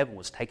kingdom of heaven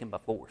was taken by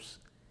force.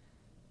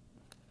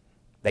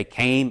 They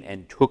came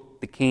and took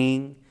the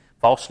king,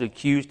 falsely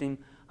accused him,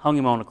 hung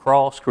him on a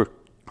cross,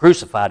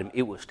 crucified him.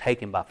 It was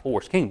taken by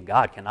force. The kingdom of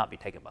God cannot be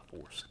taken by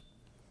force.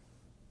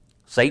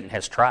 Satan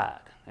has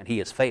tried, and he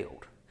has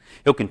failed.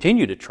 He'll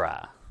continue to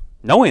try,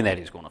 knowing that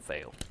he's going to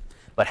fail.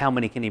 But how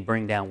many can he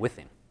bring down with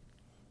him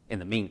in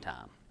the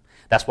meantime?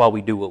 That's why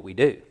we do what we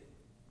do.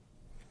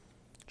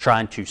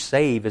 Trying to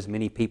save as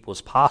many people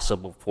as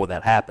possible before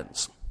that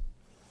happens.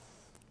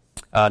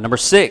 Number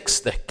 6,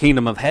 the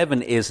kingdom of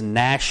heaven is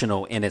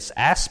national in its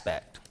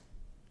aspect.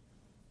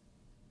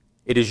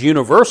 It is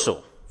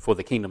universal for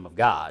the kingdom of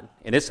God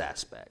in its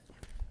aspect.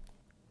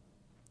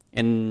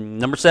 And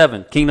number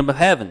 7, kingdom of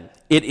heaven,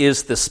 it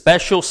is the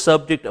special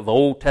subject of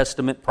Old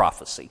Testament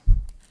prophecy.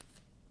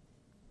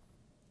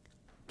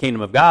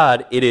 Kingdom of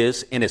God, it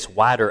is, in its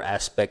wider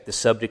aspect, the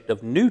subject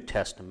of New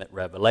Testament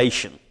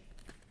revelation.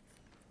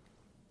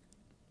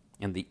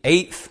 And the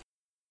 8th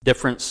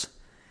difference,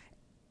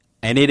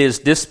 and it is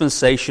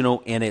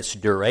dispensational in its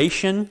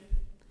duration.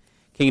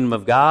 Kingdom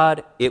of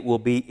God, it will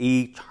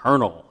be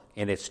eternal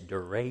in its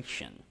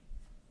duration.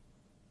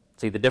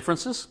 See the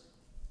differences?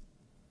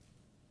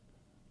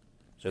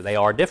 So they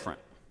are different.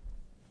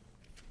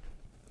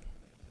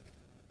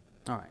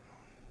 All right.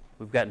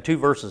 We've gotten 2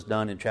 verses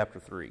done in chapter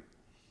 3.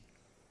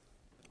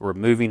 We're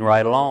moving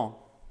right along.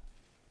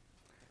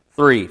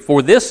 3,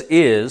 for this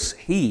is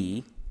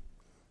he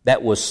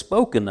that was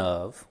spoken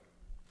of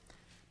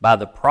by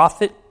the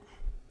prophet,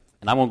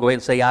 and I'm going to go ahead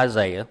and say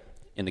Isaiah.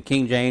 In the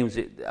King James,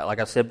 like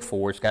I said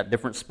before, it's got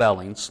different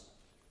spellings.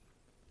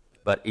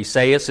 But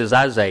Esaias is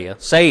Isaiah,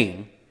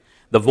 saying,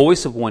 the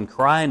voice of one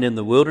crying in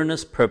the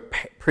wilderness,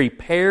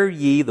 prepare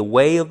ye the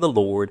way of the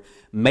Lord,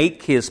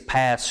 make his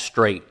path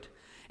straight.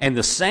 And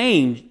the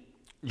same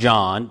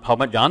John,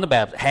 talking about John the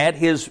Baptist, had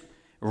his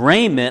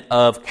raiment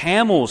of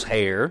camel's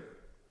hair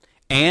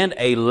and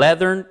a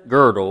leathern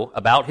girdle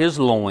about his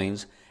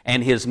loins,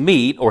 and his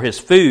meat or his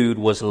food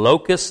was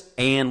locusts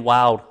and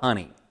wild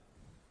honey.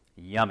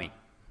 Yummy.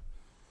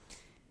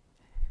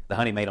 The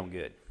honey made them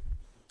good.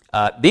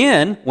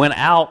 Then went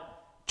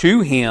out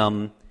to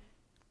him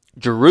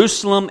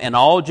Jerusalem and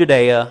all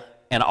Judea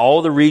and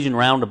all the region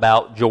round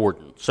about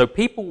Jordan. So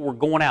people were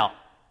going out.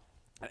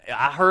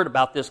 I heard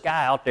about this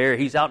guy out there.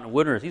 He's out in the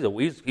wilderness.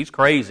 He's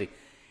crazy.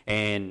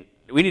 And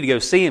we need to go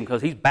see him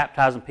because he's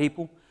baptizing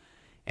people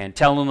and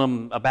telling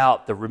them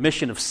about the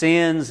remission of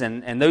sins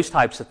and those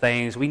types of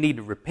things. We need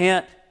to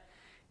repent.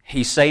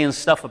 He's saying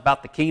stuff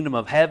about the kingdom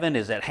of heaven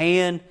is at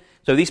hand.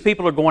 So these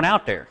people are going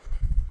out there.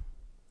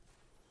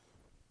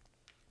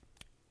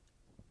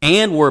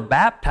 And were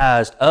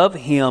baptized of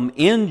him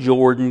in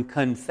Jordan,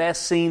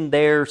 confessing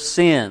their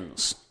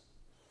sins.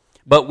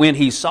 But when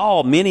he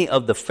saw many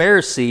of the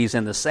Pharisees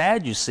and the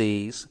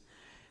Sadducees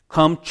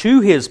come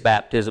to his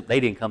baptism, they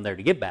didn't come there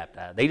to get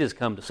baptized. They just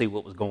come to see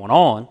what was going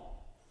on.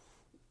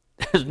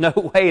 There's no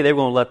way they were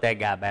going to let that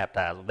guy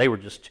baptize them. They were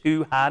just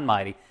too high and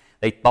mighty.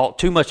 They thought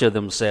too much of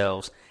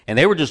themselves. And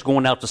they were just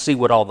going out to see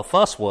what all the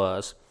fuss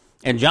was.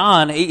 And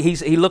John,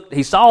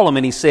 he saw them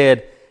and he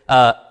said,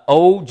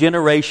 O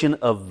generation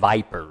of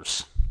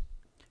vipers,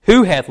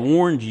 who hath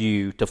warned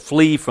you to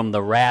flee from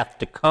the wrath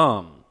to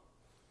come?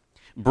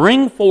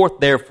 Bring forth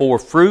therefore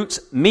fruits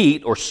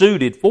meet or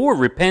suited for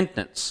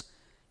repentance.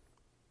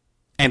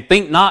 And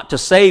think not to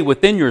say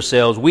within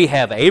yourselves, we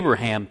have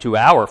Abraham to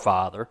our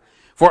father.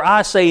 For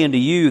I say unto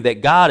you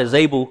that God is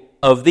able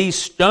of these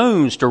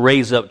stones to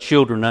raise up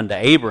children unto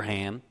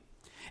Abraham.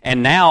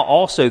 And now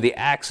also the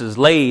axe is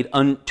laid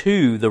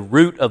unto the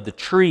root of the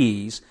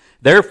trees.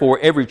 Therefore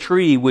every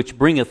tree which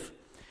bringeth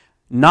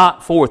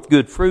not forth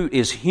good fruit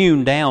is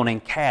hewn down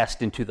and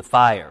cast into the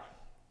fire.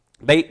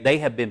 They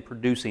have been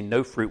producing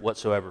no fruit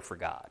whatsoever for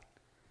God.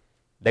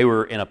 They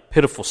were in a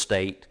pitiful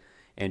state,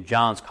 and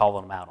John's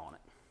calling them out on it.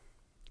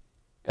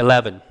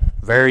 11,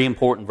 very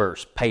important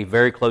verse. Pay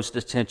very close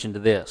attention to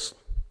this.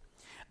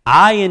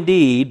 I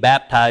indeed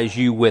baptize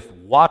you with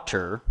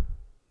water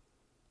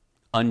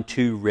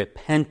unto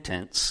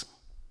repentance,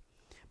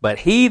 but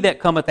he that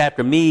cometh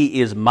after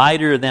me is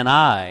mightier than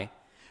I,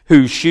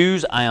 whose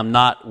shoes I am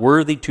not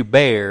worthy to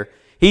bear.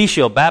 He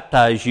shall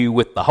baptize you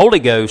with the Holy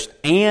Ghost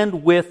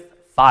and with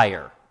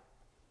fire.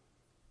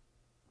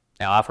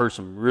 Now, I've heard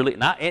some really,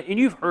 and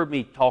you've heard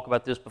me talk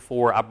about this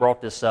before. I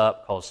brought this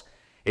up because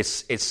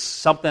it's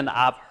something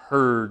I've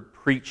heard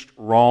preached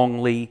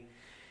wrongly,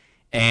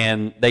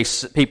 and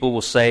people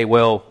will say,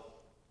 well,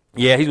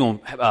 yeah, he's going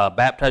to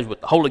baptize you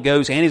with the Holy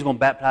Ghost, and he's going to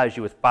baptize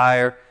you with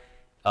fire,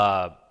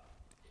 and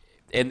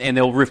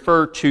they'll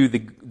refer to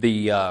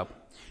the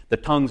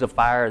tongues of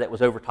fire that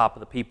was over top of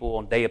the people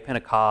on the day of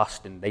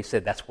Pentecost, and they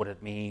said that's what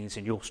it means,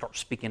 and you'll start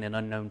speaking in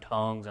unknown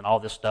tongues and all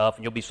this stuff,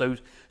 and you'll be so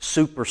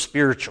super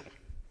spiritual.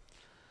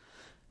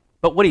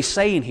 But what he's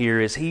saying here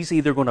is he's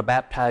either going to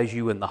baptize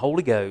you in the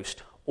Holy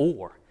Ghost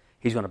or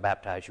he's going to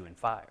baptize you in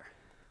fire.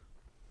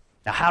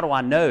 Now, how do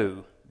I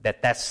know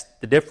that that's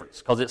the difference?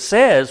 Because it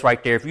says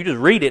right there, if you just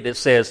read it, it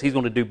says he's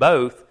going to do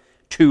both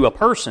to a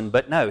person,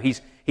 but no,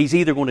 he's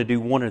either going to do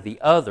one or the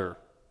other.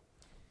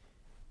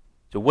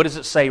 So what does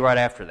it say right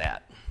after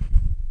that?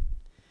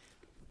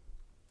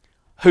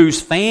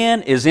 Whose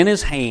fan is in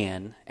his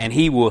hand, and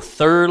he will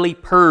thoroughly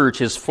purge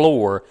his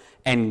floor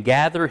and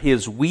gather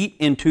his wheat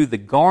into the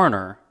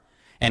garner,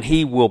 and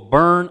he will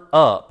burn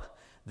up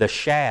the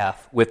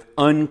chaff with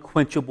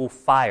unquenchable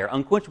fire.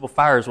 Unquenchable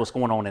fire is what's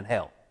going on in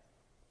hell.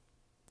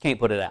 Can't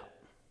put it out.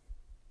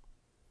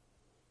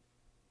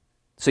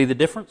 See the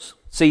difference?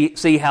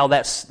 See how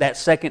that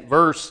second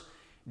verse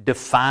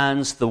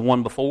defines the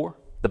one before?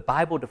 The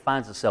Bible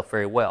defines itself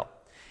very well.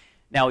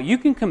 Now, you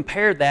can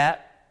compare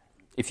that,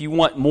 if you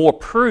want more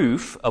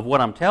proof of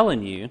what I'm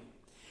telling you,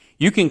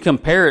 you can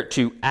compare it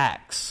to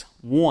Acts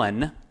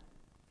 1,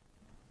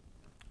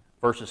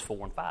 verses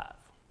 4 and 5.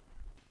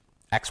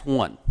 Acts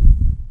 1.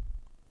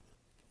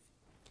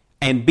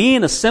 And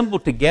being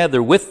assembled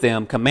together with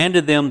them,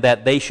 commanded them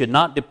that they should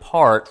not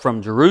depart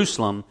from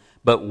Jerusalem,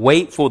 but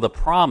wait for the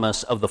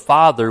promise of the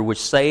Father, which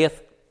saith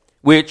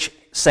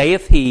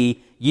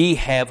he, ye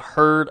have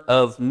heard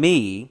of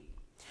me.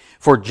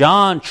 For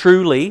John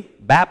truly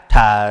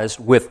baptized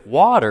with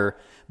water,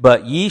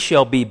 but ye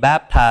shall be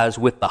baptized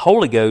with the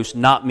Holy Ghost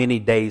not many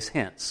days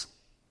hence.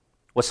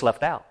 What's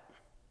left out?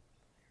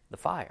 The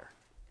fire.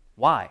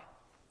 Why?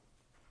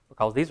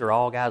 Because these are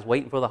all guys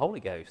waiting for the Holy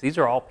Ghost. These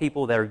are all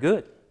people that are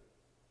good.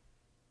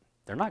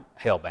 They're not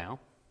hell-bound.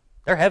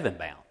 They're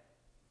heaven-bound.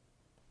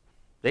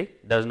 See?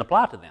 It doesn't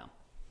apply to them.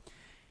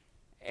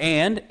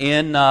 And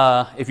in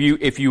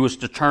if you was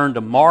to turn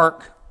to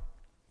Mark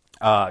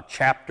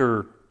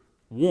chapter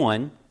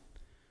 1,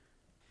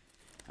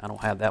 I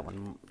don't have that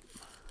one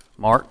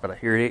marked, but I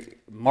hear it.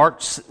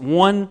 Mark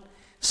 1,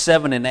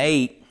 7 and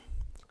 8,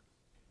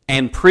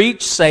 and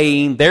preach,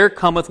 saying, there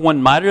cometh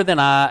one mightier than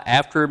I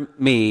after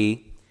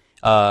me,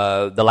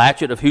 the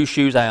latchet of whose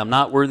shoes I am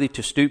not worthy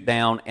to stoop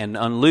down and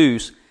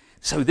unloose.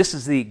 So this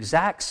is the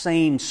exact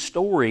same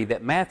story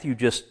that Matthew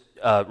just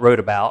wrote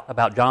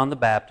about John the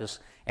Baptist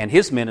and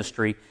his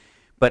ministry.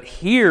 But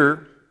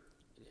here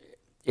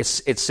it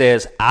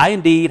says, I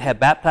indeed have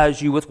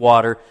baptized you with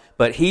water,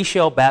 but he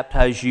shall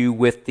baptize you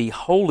with the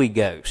Holy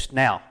Ghost.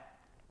 Now,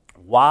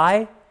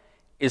 why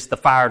is the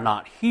fire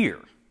not here?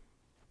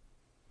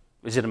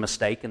 Is it a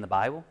mistake in the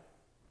Bible?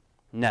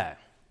 No.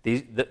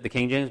 The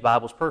King James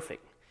Bible is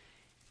perfect.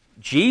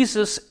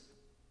 Jesus,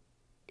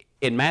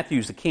 in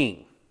Matthew's the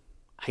king.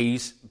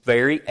 He's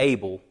very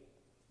able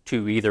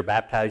to either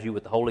baptize you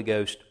with the Holy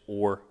Ghost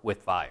or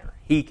with fire.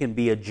 He can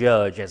be a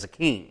judge as a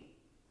king.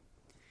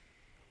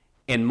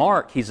 In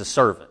Mark, he's a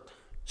servant.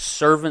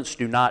 Servants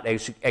do not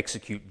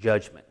execute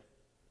judgment.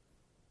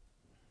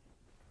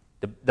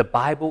 The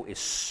Bible is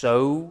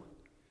so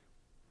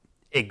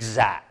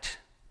exact.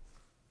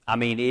 I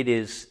mean, it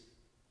is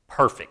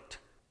perfect.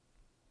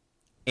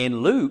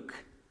 In Luke,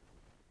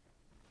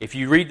 if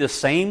you read the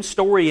same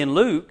story in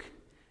Luke,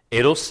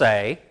 it'll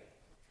say,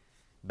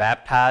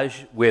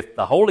 baptize with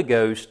the Holy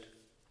Ghost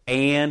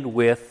and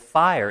with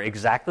fire,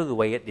 exactly the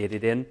way it did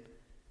it in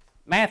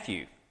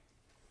Matthew.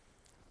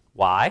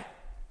 Why?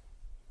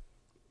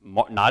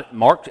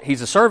 Mark,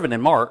 he's a servant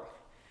in Mark,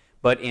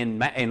 But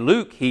in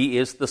Luke, he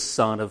is the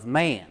Son of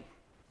Man.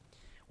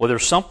 Well,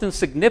 there's something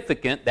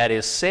significant that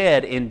is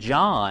said in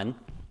John,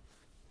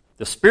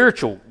 the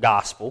spiritual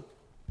gospel.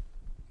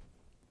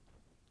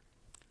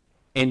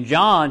 In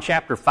John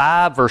chapter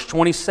 5, verse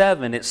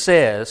 27, it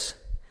says,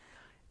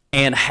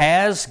 and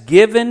has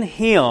given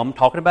him,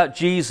 talking about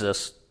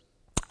Jesus,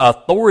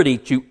 authority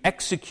to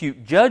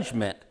execute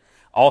judgment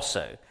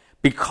also,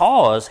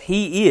 because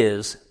he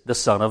is the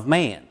Son of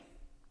Man.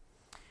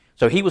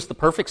 So he was the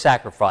perfect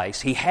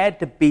sacrifice. He had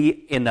to be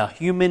in a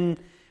human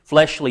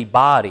fleshly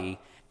body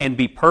and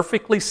be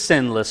perfectly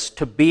sinless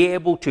to be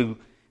able to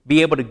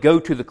go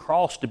to the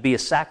cross to be a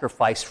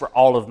sacrifice for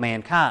all of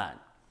mankind.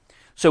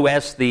 So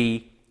as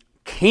the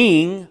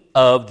King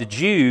of the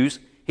Jews,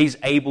 he's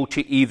able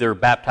to either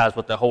baptize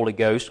with the Holy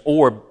Ghost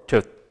or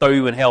to throw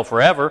you in hell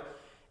forever.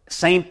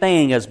 Same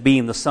thing as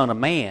being the Son of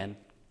Man.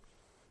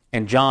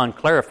 And John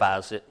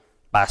clarifies it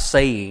by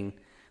saying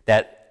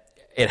that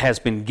it has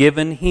been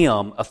given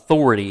him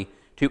authority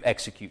to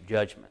execute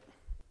judgment.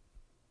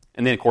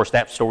 And then, of course,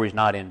 that story is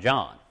not in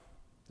John,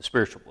 the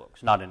spiritual book.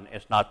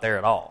 It's not there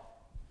at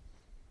all.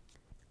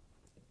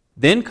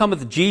 Then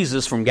cometh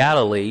Jesus from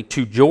Galilee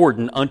to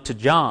Jordan unto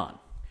John,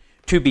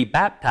 to be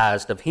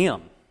baptized of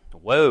him.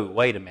 Whoa,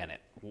 wait a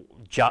minute.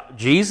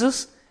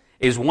 Jesus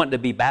is wanting to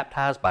be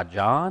baptized by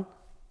John?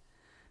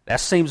 That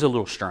seems a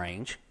little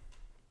strange.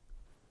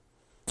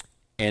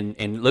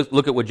 And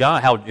look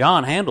at how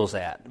John handles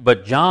that.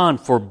 But John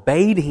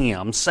forbade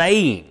him,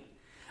 saying,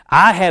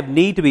 I have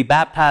need to be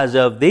baptized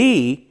of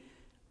thee,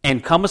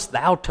 and comest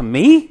thou to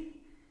me?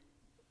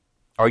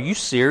 Are you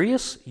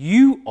serious?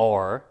 You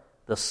are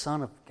the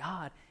Son of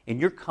God, and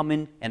you're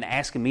coming and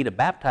asking me to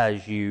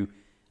baptize you.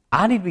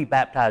 I need to be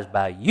baptized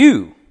by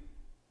you,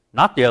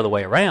 not the other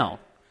way around.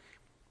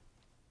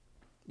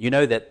 You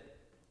know that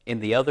in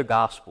the other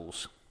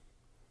Gospels,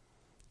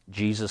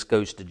 Jesus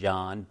goes to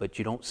John, but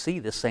you don't see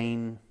the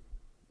same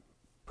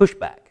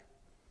pushback.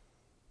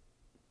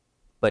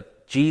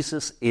 But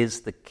Jesus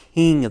is the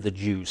King of the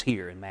Jews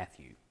here in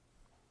Matthew.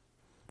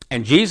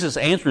 And Jesus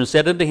answering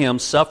said unto him,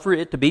 suffer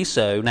it to be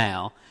so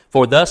now,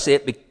 for thus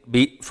it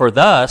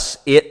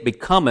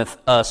becometh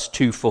us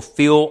to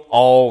fulfill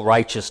all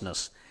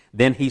righteousness.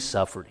 Then he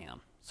suffered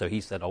him. So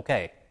he said,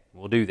 okay,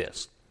 we'll do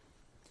this.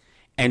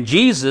 And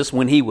Jesus,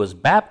 when he was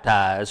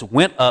baptized,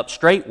 went up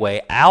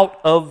straightway out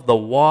of the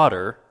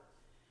water,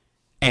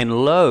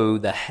 and lo,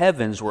 the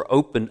heavens were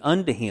opened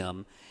unto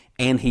him,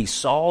 and he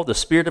saw the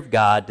Spirit of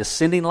God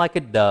descending like a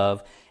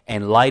dove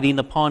and lighting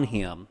upon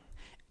him.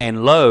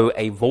 And lo,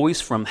 a voice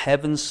from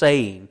heaven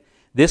saying,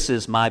 this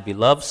is my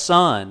beloved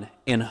Son,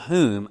 in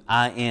whom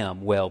I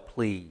am well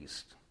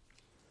pleased.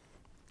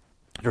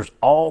 There's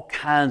all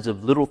kinds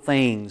of little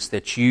things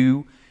that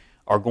you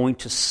are going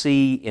to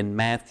see in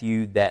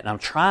Matthew that, and I'm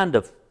trying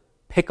to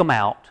pick them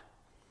out.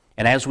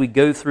 And as we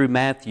go through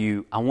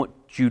Matthew, I want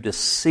you to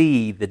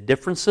see the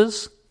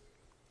differences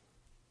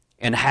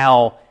and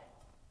how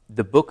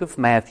the book of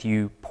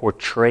Matthew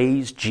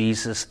portrays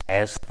Jesus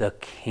as the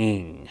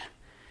King,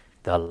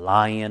 the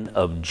Lion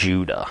of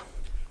Judah.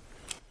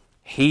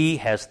 He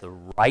has the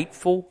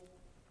rightful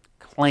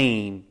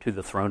claim to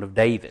the throne of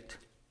David.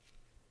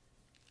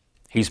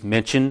 He's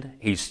mentioned,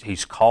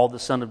 he's called the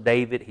Son of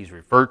David, he's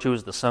referred to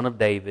as the Son of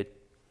David.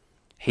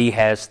 He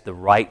has the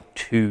right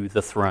to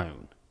the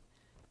throne,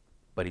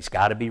 but he's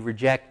got to be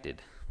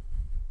rejected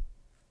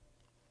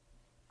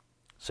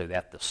so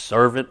that the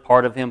servant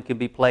part of him can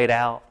be played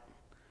out,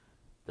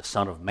 the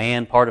Son of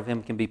Man part of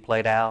him can be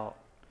played out,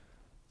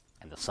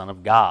 and the Son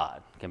of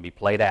God can be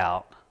played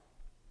out,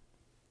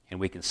 and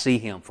we can see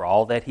him for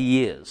all that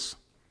he is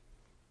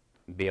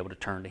and be able to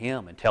turn to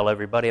him and tell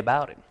everybody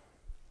about him.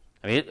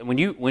 I mean, when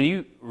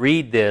you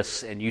read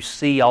this and you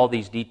see all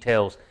these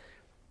details,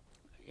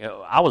 you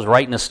know, I was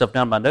writing this stuff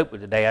down in my notebook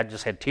today. I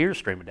just had tears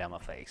streaming down my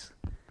face.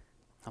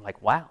 I'm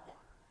like, wow,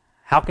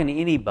 how can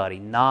anybody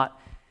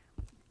not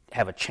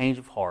have a change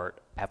of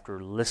heart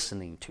after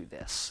listening to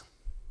this?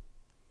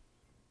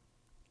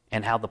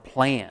 And how the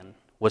plan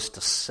was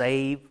to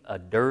save a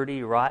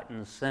dirty,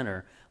 rotten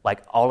sinner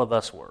like all of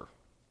us were.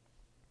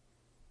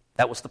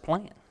 That was the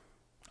plan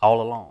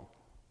all along.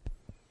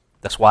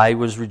 That's why he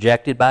was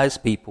rejected by his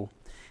people.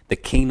 The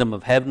kingdom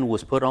of heaven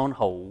was put on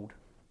hold,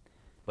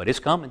 but it's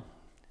coming.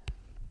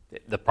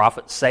 The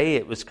prophets say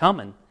it was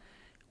coming.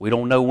 We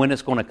don't know when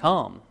it's going to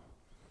come,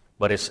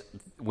 but it's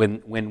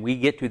when we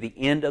get to the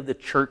end of the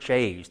church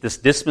age, this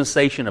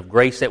dispensation of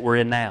grace that we're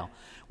in now,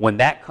 when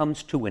that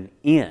comes to an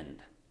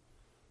end,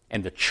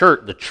 and the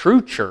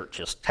true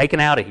church is taken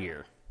out of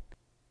here.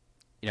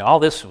 You know, all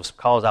this was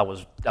because I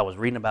was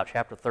reading about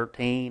chapter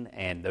 13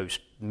 and those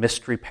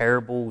mystery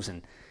parables,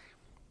 and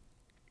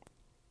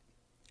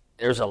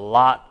there's a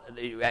lot.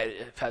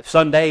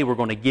 Sunday we're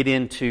going to get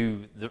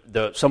into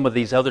some of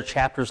these other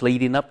chapters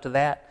leading up to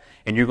that,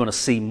 and you're going to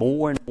see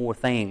more and more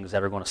things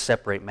that are going to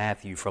separate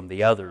Matthew from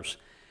the others,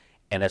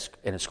 and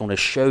it's going to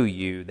show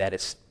you that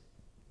it's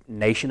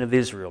nation of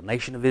Israel,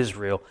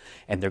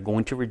 and they're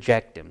going to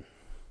reject him.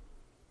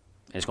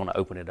 And it's going to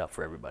open it up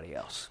for everybody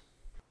else.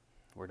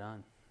 We're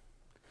done.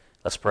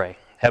 Let's pray.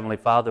 Heavenly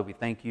Father, we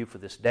thank you for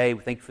this day.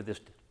 We thank you for this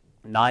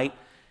night.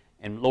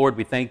 And Lord,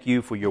 we thank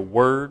you for your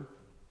word.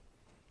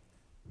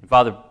 And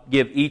Father,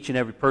 give each and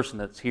every person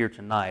that's here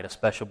tonight a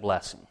special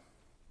blessing.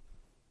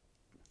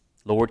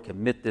 Lord,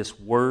 commit this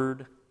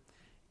word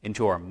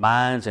into our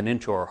minds and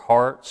into our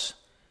hearts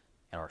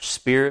and our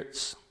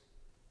spirits,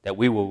 that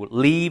we will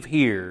leave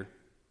here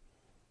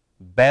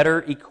better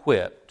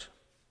equipped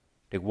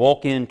to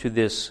walk into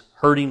this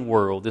hurting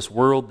world, this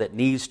world that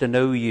needs to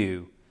know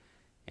you,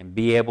 and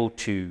be able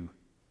to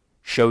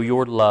show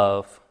your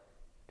love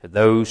to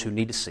those who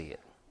need to see it.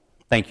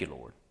 Thank you,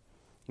 Lord.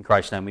 In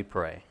Christ's name we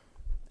pray.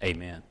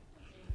 Amen.